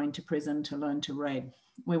people going to prison to learn to read.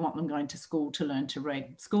 We want them going to school to learn to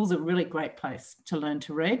read. School's a really great place to learn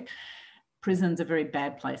to read. Prison's a very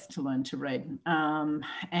bad place to learn to read.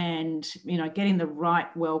 And, getting the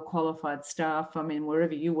right, well-qualified staff,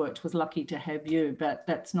 wherever you worked was lucky to have you, but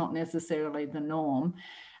that's not necessarily the norm.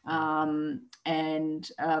 So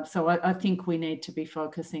I think we need to be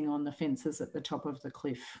focusing on the fences at the top of the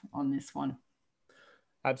cliff on this one.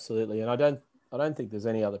 Absolutely. And I don't think there's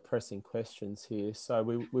any other pressing questions here. So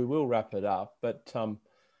we will wrap it up. But,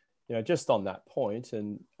 just on that point,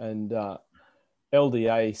 and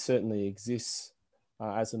LDA certainly exists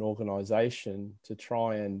as an organisation to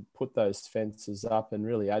try and put those fences up and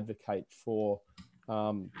really advocate for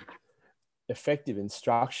effective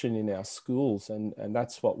instruction in our schools. And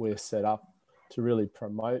that's what we're set up to really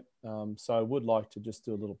promote. So I would like to just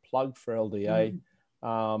do a little plug for LDA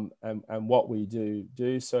and what we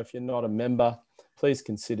do. So if you're not a member, please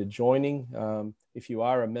consider joining. If you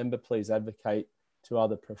are a member, please advocate to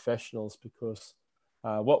other professionals, because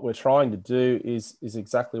what we're trying to do is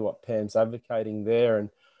exactly what Pam's advocating there,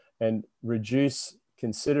 and reduce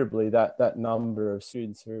considerably that number of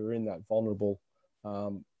students who are in that vulnerable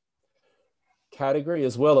category,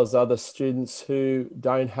 as well as other students who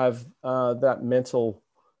don't have that mental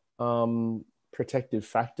protective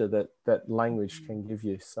factor that language can give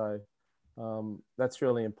you. So that's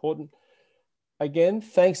really important. Again,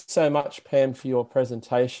 thanks so much, Pam, for your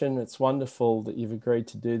presentation. It's wonderful that you've agreed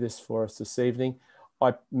to do this for us this evening.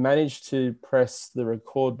 I managed to press the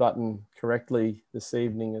record button correctly this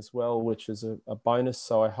evening as well, which is a bonus.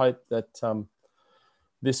 So I hope that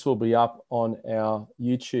this will be up on our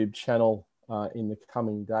YouTube channel in the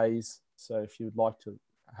coming days. So if you would like to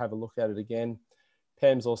have a look at it again,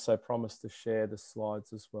 Pam's also promised to share the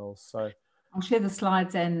slides as well. So I'll share the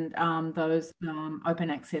slides and those open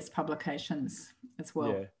access publications as well.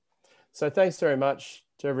 Yeah. So thanks very much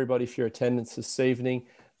to everybody for your attendance this evening.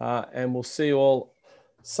 And we'll see you all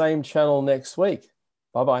same channel next week.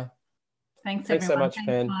 Bye-bye. Thanks Thanks so everyone. much, Thanks,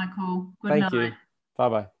 Pan. Michael. Good Thank night. you.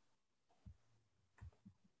 Bye-bye.